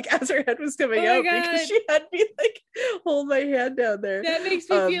scene, like as her head was coming out, because she had me like hold my hand down there. That makes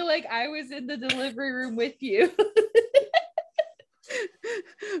me feel like I was in the delivery room with you.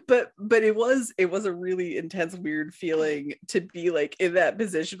 but it was a really intense, weird feeling to be like in that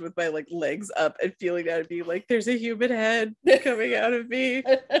position with my like legs up and feeling that, and be like, there's a human head coming out of me.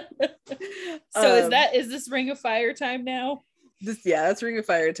 So is this Ring of Fire time now? That's Ring of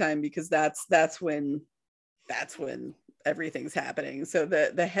Fire time, because that's when everything's happening. So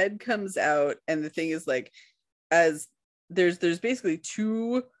the head comes out, and the thing is like, as there's basically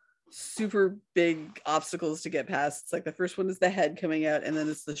 2 super big obstacles to get past. It's like the first one is the head coming out, and then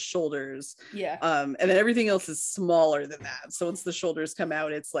it's the shoulders. Yeah. And then everything else is smaller than that. So once the shoulders come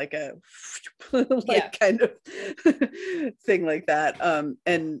out, it's like a kind of thing like that.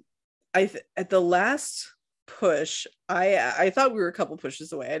 And at the last push, I thought we were a couple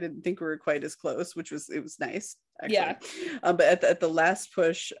pushes away. I didn't think we were quite as close, it was nice actually. Yeah. But at the last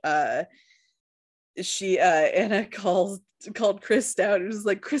push, Anna called Chris down and was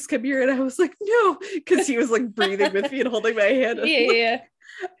like, Chris, come here. And I was like, no, because he was like breathing with me and holding my hand. Yeah.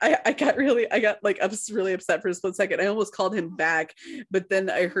 I got really upset for a split second. I almost called him back, but then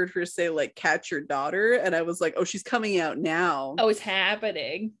I heard her say like, catch your daughter, and I was like, oh, she's coming out now. Oh, it's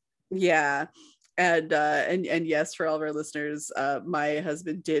happening. Yeah. And yes, for all of our listeners, my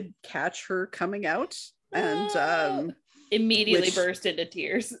husband did catch her coming out, and immediately burst into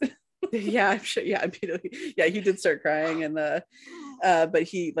tears. Yeah, I'm sure. Yeah, immediately. Yeah, he did start crying, and but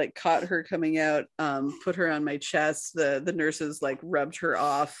he like caught her coming out, put her on my chest. The nurses like rubbed her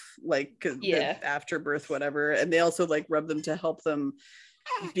off, like after birth, whatever, and they also like rubbed them to help them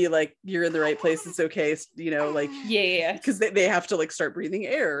be like, you're in the right place, it's okay, you know, like because they have to like start breathing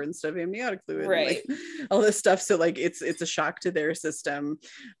air instead of amniotic fluid, right, and, like, all this stuff. So like it's a shock to their system,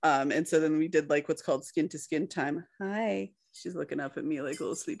 and so then we did like what's called skin to skin time. Hi. She's looking up at me like a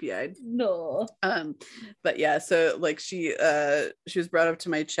little sleepy-eyed. No. But yeah, so like she was brought up to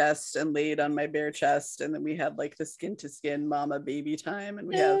my chest and laid on my bare chest, and then we had like the skin to skin mama baby time, and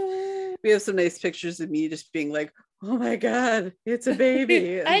we have some nice pictures of me just being like, oh my god, it's a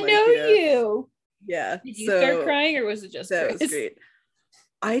baby. And I like, know you. Yeah. Did you start crying, or was it just that Chris? was great.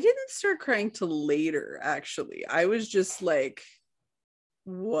 I didn't start crying till later, actually. I was just like,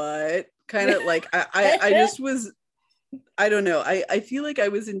 what? Kind of like I just was, I don't know. I feel like I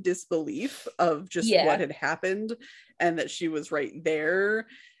was in disbelief of just what had happened, and that she was right there.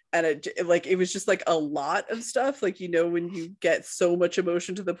 And it was just like a lot of stuff. Like, you know, when you get so much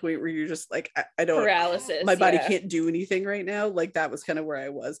emotion to the point where you're just like, I don't, paralysis. My body can't do anything right now. Like, that was kind of where I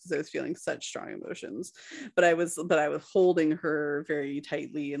was, because I was feeling such strong emotions. But I was holding her very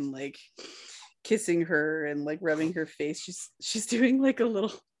tightly and like kissing her and like rubbing her face. She's doing like a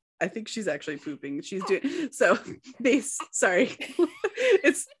little, I think she's actually pooping. She's doing so. Sorry,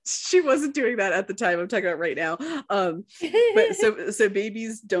 she wasn't doing that at the time. I'm talking about right now. But so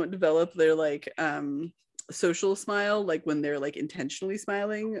babies don't develop their like social smile like when they're like intentionally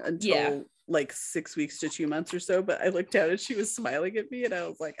smiling until like 6 weeks to 2 months or so. But I looked down and she was smiling at me, and I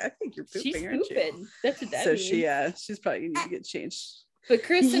was like, I think you're pooping, she's aren't pooping. you? That's what that so means. she's probably need to get changed. But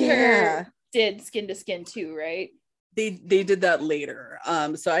Chris and her did skin to skin too, right? They did that later.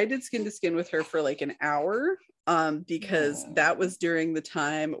 So I did skin to skin with her for like an hour, because that was during the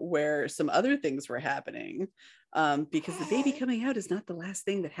time where some other things were happening. Because the baby coming out is not the last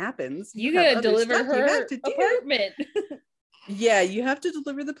thing that happens. You gotta deliver her apartment. Yeah, you have to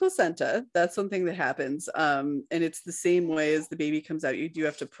deliver the placenta. That's something that happens. And it's the same way as the baby comes out. You do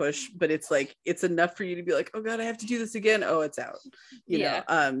have to push, but it's like, it's enough for you to be like, oh God, I have to do this again. Oh, it's out. You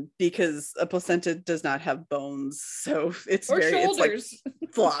know, because a placenta does not have bones. So it's it's like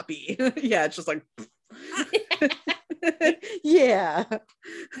floppy. Yeah, it's just like yeah.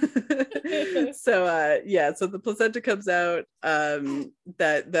 So the placenta comes out,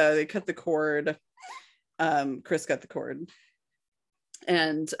 they cut the cord. Chris cut the cord,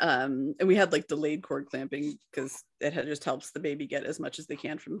 and we had like delayed cord clamping because it just helps the baby get as much as they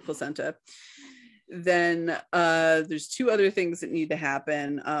can from the placenta. Then there's two other things that need to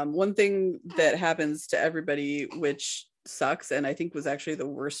happen. One thing that happens to everybody, which sucks, and I think was actually the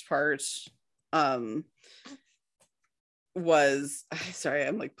worst part, was, sorry,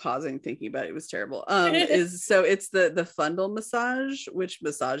 I'm like pausing thinking about it. It was terrible. It's the fundal massage, which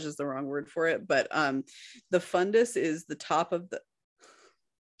massage is the wrong word for it, but the fundus is the top of the,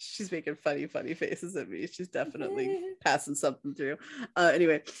 she's making funny faces at me. She's definitely passing something through.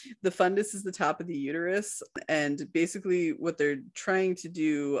 Anyway, the fundus is the top of the uterus, and basically what they're trying to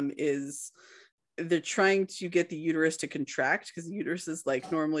do is they're trying to get the uterus to contract, because the uterus is like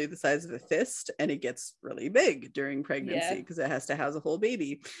normally the size of a fist, and it gets really big during pregnancy because it has to house a whole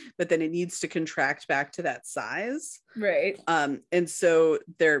baby, but then it needs to contract back to that size, right? And so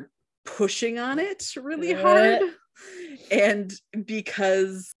they're pushing on it really hard, and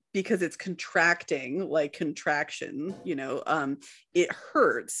because it's contracting, like contraction, you know, it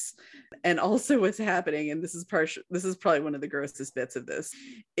hurts. And also what's happening, and this is probably one of the grossest bits of this,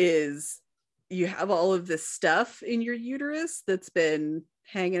 is you have all of this stuff in your uterus that's been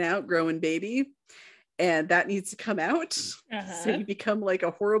hanging out, growing baby, and that needs to come out. So you become like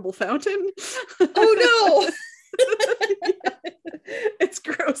a horrible fountain. Oh no. It's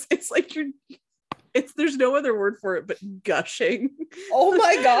gross. It's like there's no other word for it but gushing. Oh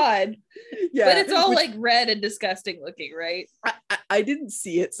my God. Yeah, but it's all like red and disgusting looking, right? I didn't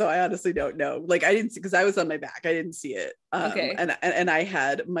see it, so I honestly don't know. Like, I didn't see, because I was on my back. I didn't see it. Okay. And I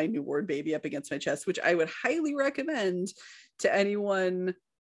had my newborn baby up against my chest, which I would highly recommend to anyone.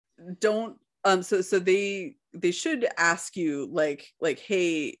 Don't so they should ask you like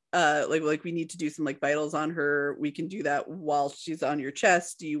hey, like we need to do some like vitals on her. We can do that while she's on your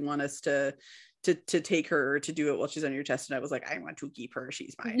chest. Do you want us to take her, to do it while she's on your chest? And I was like, I want to keep her,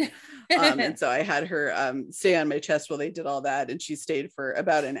 she's mine. And so I had her stay on my chest while they did all that, and she stayed for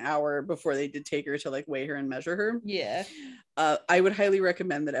about an hour before they did take her to like weigh her and measure her. I would highly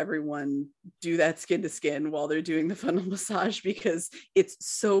recommend that everyone do that skin to skin while they're doing the fundal massage, because it's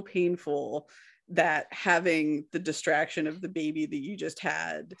so painful that having the distraction of the baby that you just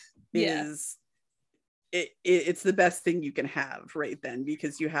had is it's the best thing you can have right then,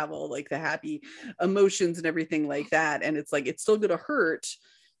 because you have all like the happy emotions and everything like that, and it's like it's still gonna hurt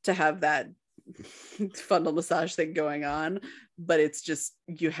to have that fundal massage thing going on, but it's just,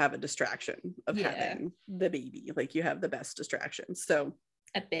 you have a distraction of having the baby. Like, you have the best distraction. So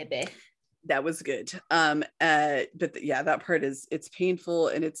a baby. That was good. Yeah, that part it's painful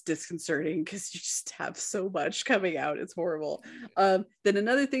and it's disconcerting because you just have so much coming out. It's horrible. Then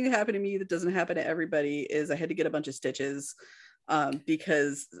another thing that happened to me that doesn't happen to everybody is I had to get a bunch of stitches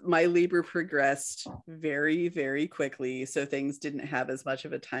because my labor progressed very, very quickly. So things didn't have as much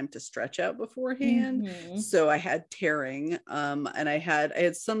of a time to stretch out beforehand. So I had tearing, and I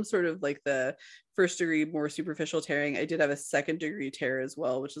had some sort of like the first degree, more superficial tearing. I did have a second degree tear as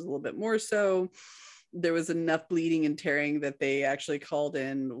well, which is a little bit more so. There was enough bleeding and tearing that they actually called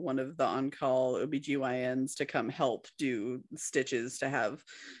in one of the on-call OBGYNs to come help do stitches to have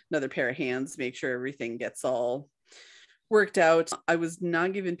another pair of hands, make sure everything gets all worked out. I was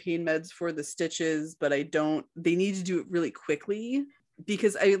not given pain meds for the stitches, but they need to do it really quickly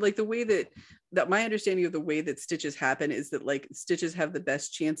because I like the way that my understanding of the way that stitches happen is that like stitches have the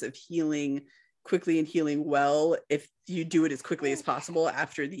best chance of healing quickly and healing well if you do it as quickly as possible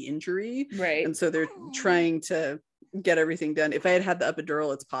after the injury. Right. And so they're trying to get everything done. If I had the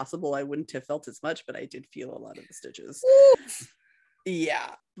epidural, it's possible I wouldn't have felt as much, but I did feel a lot of the stitches.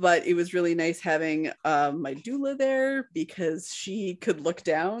 Yeah, but it was really nice having my doula there because she could look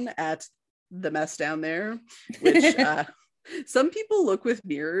down at the mess down there, which some people look with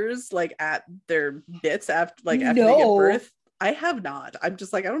mirrors like at their bits after they give birth. I have not. I'm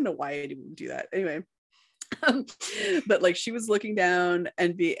just like, I don't know why I didn't do that. Anyway, but like she was looking down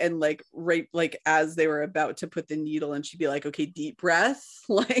and like right like as they were about to put the needle and she'd be like, okay, deep breath.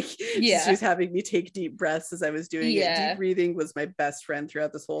 Like she was having me take deep breaths as I was doing it. Deep breathing was my best friend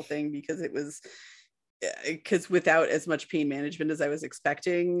throughout this whole thing because without as much pain management as I was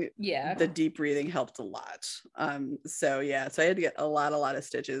expecting, the deep breathing helped a lot. So I had to get a lot of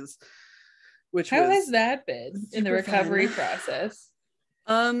stitches, which how has that been in the recovery process?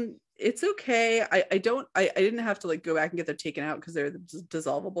 It's okay. I didn't have to like go back and get them taken out because they're the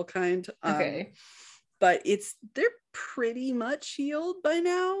dissolvable kind. Okay. But they're pretty much healed by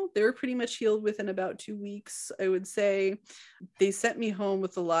now. They were pretty much healed within about 2 weeks, I would say. They sent me home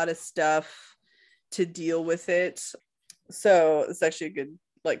with a lot of stuff to deal with it. So it's actually a good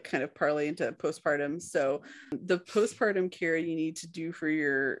like kind of parlay into postpartum. So the postpartum care you need to do for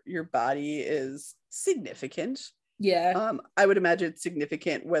your body is significant. I would imagine it's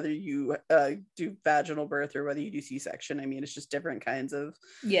significant whether you do vaginal birth or whether you do C-section. I mean, it's just different kinds of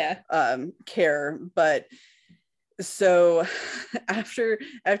care. But so after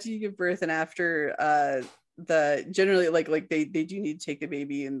you give birth and after generally like they do need to take the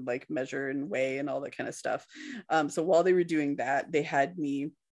baby and like measure and weigh and all that kind of stuff. So while they were doing that, they had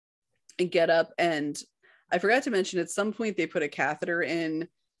me get up, and I forgot to mention at some point they put a catheter in,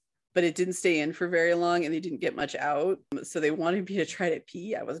 but it didn't stay in for very long and they didn't get much out. So they wanted me to try to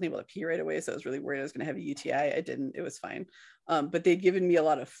pee. I wasn't able to pee right away. So I was really worried I was going to have a UTI. I didn't, it was fine. But they'd given me a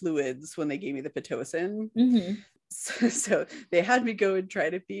lot of fluids when they gave me the Pitocin. So they had me go and try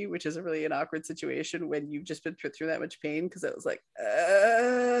to pee, which is really an awkward situation when you've just been through that much pain. Cause it was like,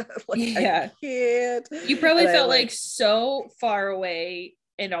 I can't. You probably felt like so far away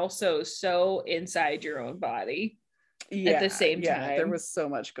and also so inside your own body. At the same time. There was so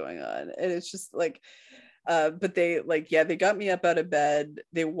much going on, and it's just like but they they got me up out of bed.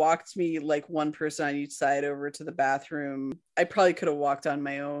 They walked me like one person on each side over to the bathroom. I probably could have walked on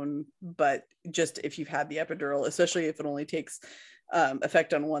my own, but just if you've had the epidural, especially if it only takes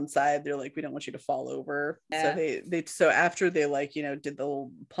effect on one side, they're like, we don't want you to fall over. So after they did the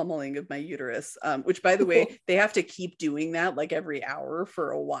little pummeling of my uterus, which by the way, they have to keep doing that like every hour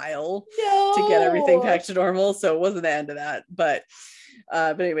for a while to get everything back to normal. So it wasn't the end of that, but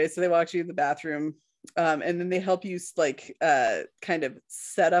anyway, so they walked you in the bathroom. And then they help you kind of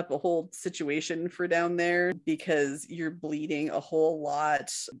set up a whole situation for down there because you're bleeding a whole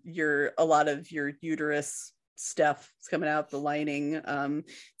lot. A lot of your uterus stuff is coming out, the lining.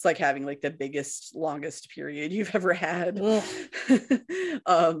 It's like having like the biggest, longest period you've ever had.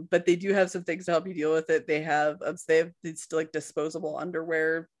 But they do have some things to help you deal with it. They have these like disposable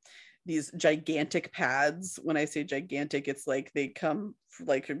underwear, these gigantic pads. When I say gigantic, it's like they come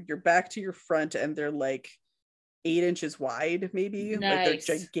like your back to your front and they're like 8 inches wide, maybe. Nice. Like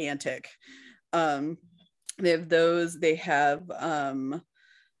they're gigantic. They have those. They have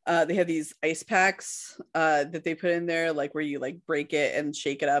these ice packs that they put in there, like where you like break it and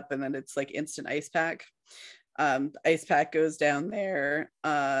shake it up and then it's like instant ice pack. Ice pack goes down there.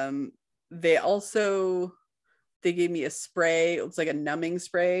 They gave me a spray. It's like a numbing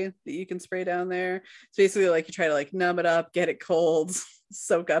spray that you can spray down there. So basically like you try to like numb it up, get it cold,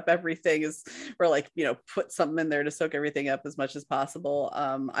 soak up everything, put something in there to soak everything up as much as possible.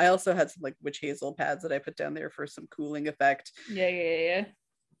 I also had some like witch hazel pads that I put down there for some cooling effect. Yeah.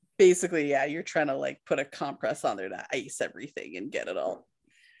 basically, yeah, you're trying to like put a compress on there to ice everything and get it all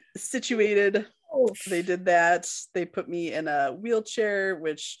situated. They did that. They put me in a wheelchair,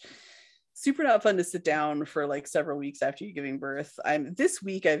 which super not fun to sit down for like several weeks after you giving birth. This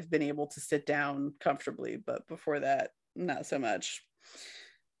week I've been able to sit down comfortably, but before that, not so much.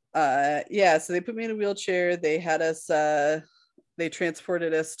 Yeah, so they put me in a wheelchair. They had us they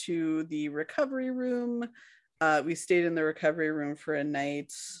transported us to the recovery room. We stayed in the recovery room for a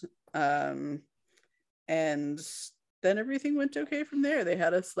night. And then everything went okay from there. They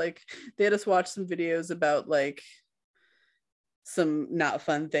had us watch some videos about like some not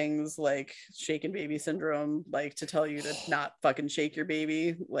fun things like shaken baby syndrome, like to tell you to not fucking shake your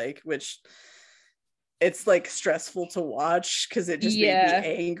baby, like, which it's like stressful to watch because it just made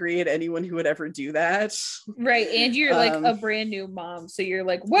me angry at anyone who would ever do that. Right. And you're like a brand new mom. So you're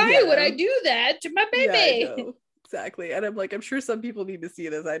like, why would I do that to my baby? Yeah, I know. Exactly. And I'm like, I'm sure some people need to see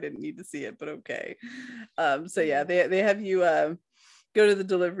this. I didn't need to see it, but okay. So yeah, they have you go to the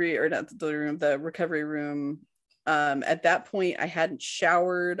delivery, or not the delivery room, the recovery room. At that point I hadn't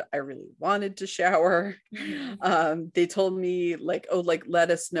showered. I really wanted to shower. They told me like, oh, like let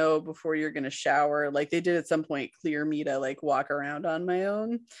us know before you're gonna shower. Like they did at some point clear me to like walk around on my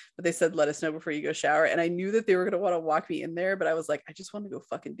own, but they said let us know before you go shower. And I knew that they were gonna want to walk me in there, but I was like, I just want to go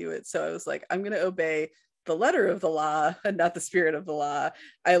fucking do it. So I was like, I'm gonna obey the letter of the law and not the spirit of the law.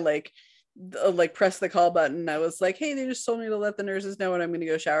 I like press the call button. I was like, hey, they just told me to let the nurses know when I'm going to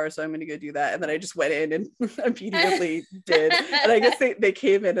go shower, so I'm going to go do that. And then I just went in and immediately did. And I guess they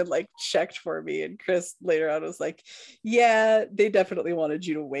came in and like checked for me. And Chris later on was like, yeah, they definitely wanted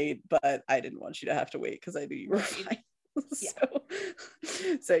you to wait, but I didn't want you to have to wait because I knew you were fine.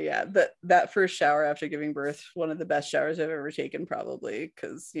 So yeah, that first shower after giving birth, one of the best showers I've ever taken, probably,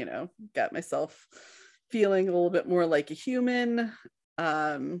 because got myself feeling a little bit more like a human.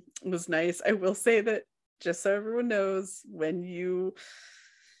 Was nice. I will say that, just so everyone knows, when you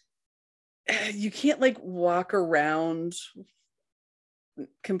can't like walk around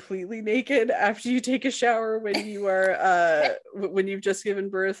completely naked after you take a shower when you are when you've just given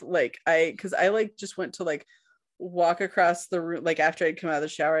birth. Like because I like just went to like walk across the room, like after I'd come out of the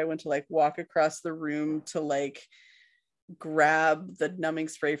shower, I went to like walk across the room to like grab the numbing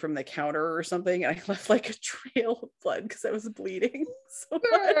spray from the counter or something, and I left like a trail of blood because I was bleeding so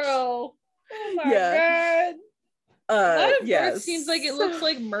much. Oh my god. Yeah, birth seems like it looks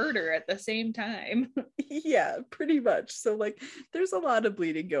like murder at the same time. Yeah, pretty much. So like there's a lot of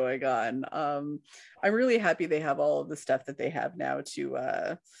bleeding going on. I'm really happy they have all of the stuff that they have now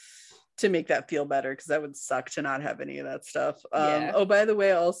to make that feel better, because that would suck to not have any of that stuff. Oh, by the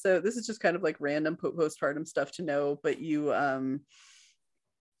way, also, this is just kind of like random postpartum stuff to know, but you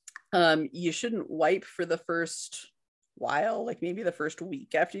shouldn't wipe for the first while, like maybe the first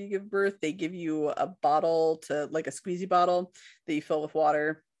week after you give birth. They give you a bottle, to like a squeezy bottle that you fill with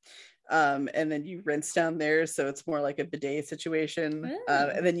water, and then you rinse down there, so it's more like a bidet situation.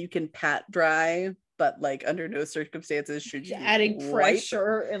 And then you can pat dry, but like under no circumstances should you adding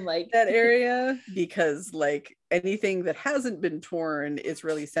pressure and like that area, because like anything that hasn't been torn is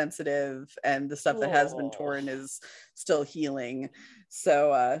really sensitive, and the stuff that has been torn is still healing.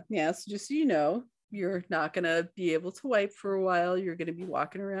 So yeah, so just so you know, you're not gonna be able to wipe for a while. You're gonna be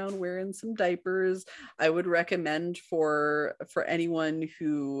walking around wearing some diapers. I would recommend for anyone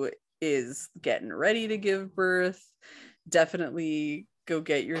who is getting ready to give birth, definitely go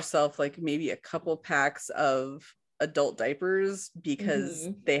get yourself like maybe a couple packs of adult diapers, because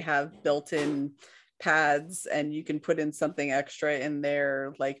they have built-in pads, and you can put in something extra in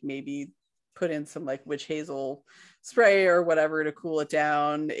there, like maybe put in some like witch hazel spray or whatever to cool it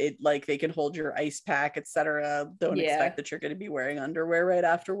down. It like they can hold your ice pack, etc. Don't expect that you're going to be wearing underwear right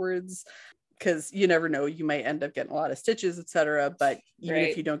afterwards, because you never know, you might end up getting a lot of stitches, etc. But even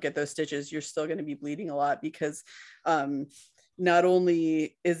if you don't get those stitches, you're still going to be bleeding a lot, because not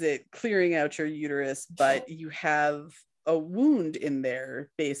only is it clearing out your uterus, but you have a wound in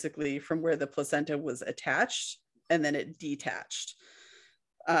there, basically from where the placenta was attached and then it detached.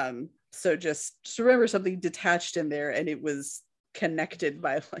 So just remember, something detached in there, and it was connected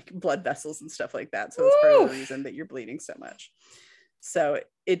by like blood vessels and stuff like that. So it's part of the reason that you're bleeding so much. So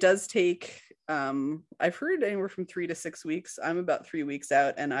it does take, I've heard anywhere from 3 to 6 weeks. I'm about 3 weeks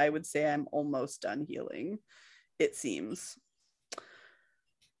out, and I would say I'm almost done healing, it seems.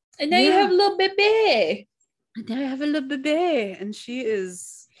 And now you have a little baby. And now I have a little baby, and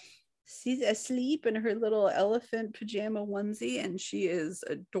she's asleep in her little elephant pajama onesie, and she is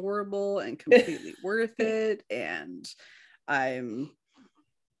adorable and completely worth it. And I'm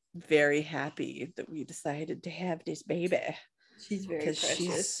very happy that we decided to have this baby. She's very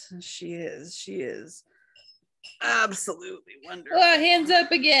precious. She is absolutely wonderful. Oh, hands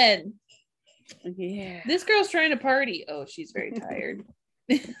up again. Yeah. This girl's trying to party. Oh, she's very tired.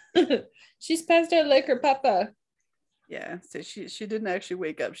 She's passed out like her papa. Yeah, so she didn't actually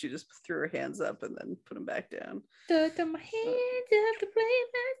wake up. She just threw her hands up and then put them back down. Throw my hands up to play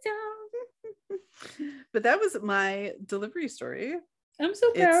my song. But that was my delivery story. I'm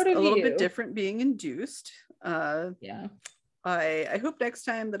so proud of you. It's a little bit different being induced. Yeah. I hope next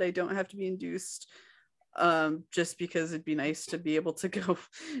time that I don't have to be induced, just because it'd be nice to be able to go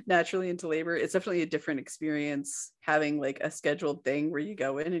naturally into labor. It's definitely a different experience having like a scheduled thing where you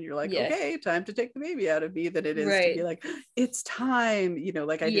go in and you're like, okay, time to take the baby out of me, than it is to be like, it's time, you know,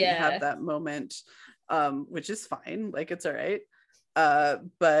 like I didn't have that moment, which is fine, like it's all right.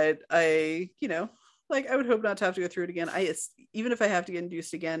 But I, you know, like I would hope not to have to go through it again. Even if I have to get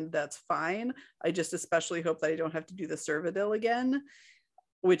induced again, that's fine. I just especially hope that I don't have to do the Cervidil again,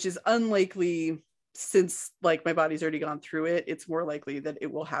 which is unlikely, since like my body's already gone through it. It's more likely that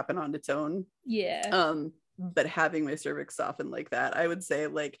it will happen on its own. But having my cervix soften like that, I would say,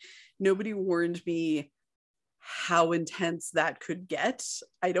 like, nobody warned me how intense that could get.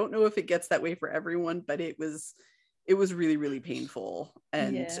 I don't know if it gets that way for everyone, but it was really, really painful.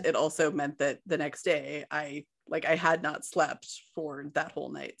 And it also meant that the next day I had not slept for that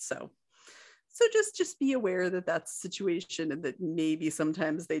whole night. So just be aware that that's a situation, and that maybe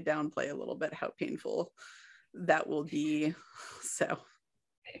sometimes they downplay a little bit how painful that will be. So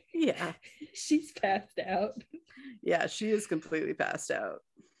yeah. She's passed out. Yeah, she is completely passed out.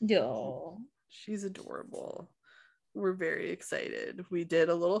 No. She's adorable. We're very excited. We did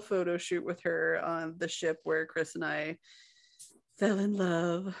a little photo shoot with her on the ship where Chris and I fell in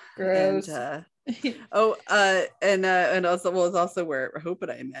love. Gross. And and also, well, it's also where Hope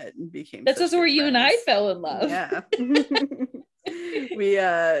and I met and became. That's also where you and I fell in love. Yeah. We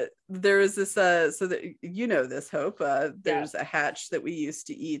there was this so that you know this, Hope, there's a hatch that we used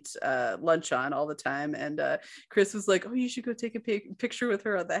to eat lunch on all the time, and Chris was like, oh, you should go take a picture with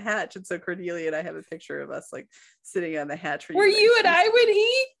her on the hatch. And so Cordelia and I have a picture of us like sitting on the hatch where you and I would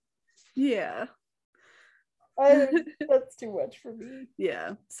eat. Yeah. That's too much for me.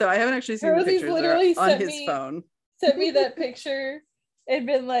 Yeah, so I haven't actually seen Rosy's the pictures on his phone. Sent me that picture and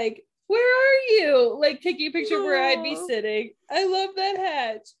been like, where are you? Like taking a picture of where I'd be sitting. I love that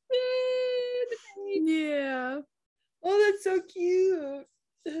hatch. Yeah. Oh, that's so cute.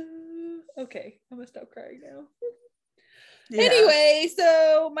 Okay, I'm gonna stop crying now. Yeah. Anyway,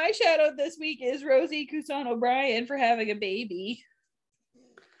 so my shout out this week is Rosy Kusan O'Brien for having a baby.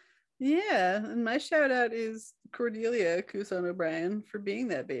 Yeah, and my shout out is Cordelia Kusan O'Brien for being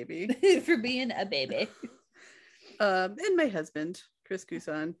that baby. For being a baby. And my husband, Chris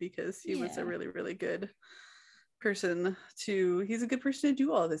Kusan, because he was a really, really good person he's a good person to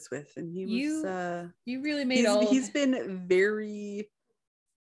do all this with. And he was you really made he's been very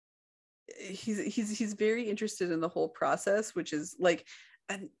he's very interested in the whole process, which is like,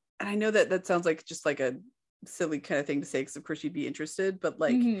 and I know that sounds like just like a silly kind of thing to say, because of course you'd be interested, but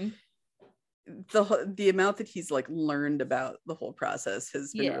like the amount that he's like learned about the whole process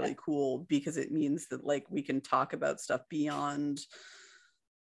has been really cool, because it means that like we can talk about stuff beyond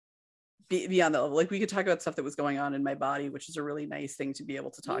the level. Like we could talk about stuff that was going on in my body, which is a really nice thing to be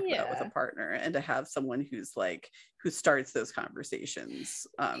able to talk about with a partner, and to have someone who starts those conversations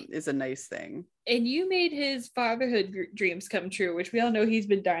is a nice thing. And you made his fatherhood dreams come true, which we all know he's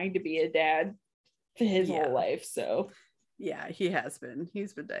been dying to be a dad his whole life. So yeah, he's been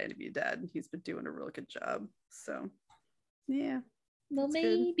dying to be a dad, and he's been doing a really good job. So yeah. Well,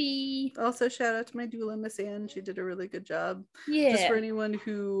 maybe. Good. Also, shout out to my doula, Miss Ann. She did a really good job. Yeah. Just for anyone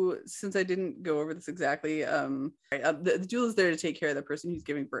who, since I didn't go over this exactly, the doula is there to take care of the person who's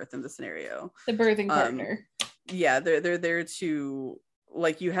giving birth in the scenario. The birthing partner. Yeah, they're there to,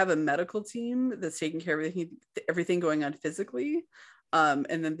 like, you have a medical team that's taking care of everything going on physically, and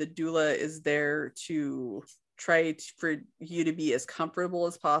then the doula is there to try for you to be as comfortable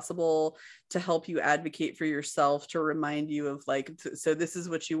as possible, to help you advocate for yourself, to remind you of like, so this is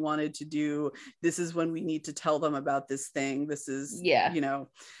what you wanted to do, this is when we need to tell them about this thing, this is, you know,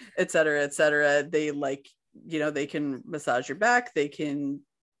 et cetera. They like, you know, they can massage your back, they can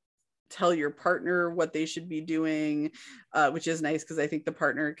tell your partner what they should be doing, which is nice, because I think the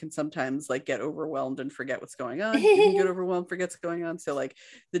partner can sometimes like get overwhelmed and forget what's going on. You can get overwhelmed, forget what's going on. So like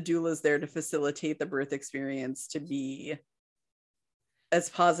the doula is there to facilitate the birth experience to be as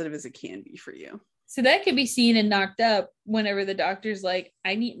positive as it can be for you. So that can be seen and knocked up whenever the doctor's like,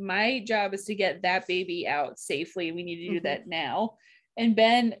 my job is to get that baby out safely. We need to do that now. And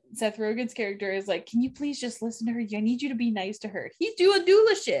Ben, Seth Rogen's character, is like, can you please just listen to her? I need you to be nice to her. He's doing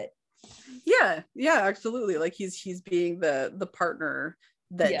doula shit. Yeah, absolutely. Like he's being the partner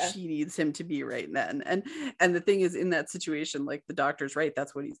that she needs him to be right then. And the thing is, in that situation, like the doctor's right,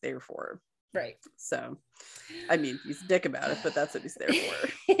 that's what he's there for. Right. So, I mean, he's a dick about it, but that's what he's there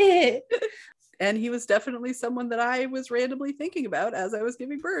for. And he was definitely someone that I was randomly thinking about as I was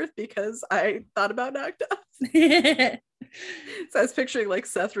giving birth because I thought about knocked up. So I was picturing like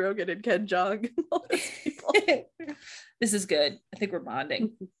Seth Rogen and Ken Jeong and all those people. This is good. I think we're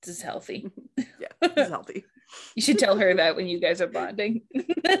bonding. This is healthy. Yeah, this is healthy. You should tell her that when you guys are bonding.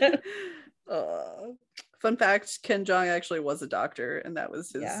 Fun fact, Ken Jeong actually was a doctor, and that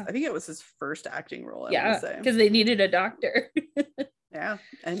was his, I think it was his first acting role, because they needed a doctor. Yeah,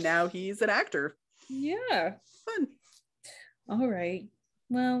 and now he's an actor. Yeah. Fun. All right.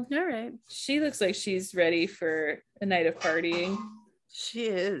 Well, all right. She looks like she's ready for a night of partying. She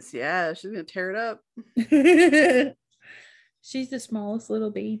is. Yeah, she's gonna tear it up. She's the smallest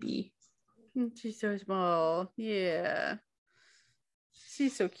little baby. She's so small. Yeah.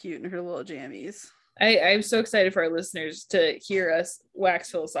 She's so cute in her little jammies. I'm so excited for our listeners to hear us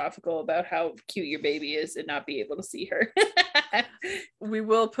wax philosophical about how cute your baby is and not be able to see her. We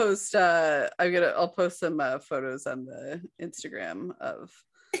will post I'll post some photos on the Instagram of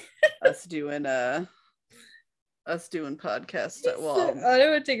us doing podcast. Well, I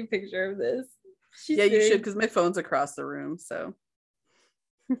don't want to take a picture of this. You should, because my phone's across the room, so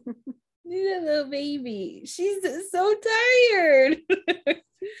she's a little baby. She's so tired.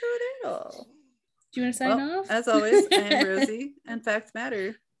 She's so little. Do you want to sign off? As always, I am Rosy, and facts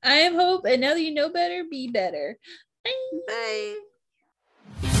matter. I am Hope, and now that you know better, be better. Bye. Bye.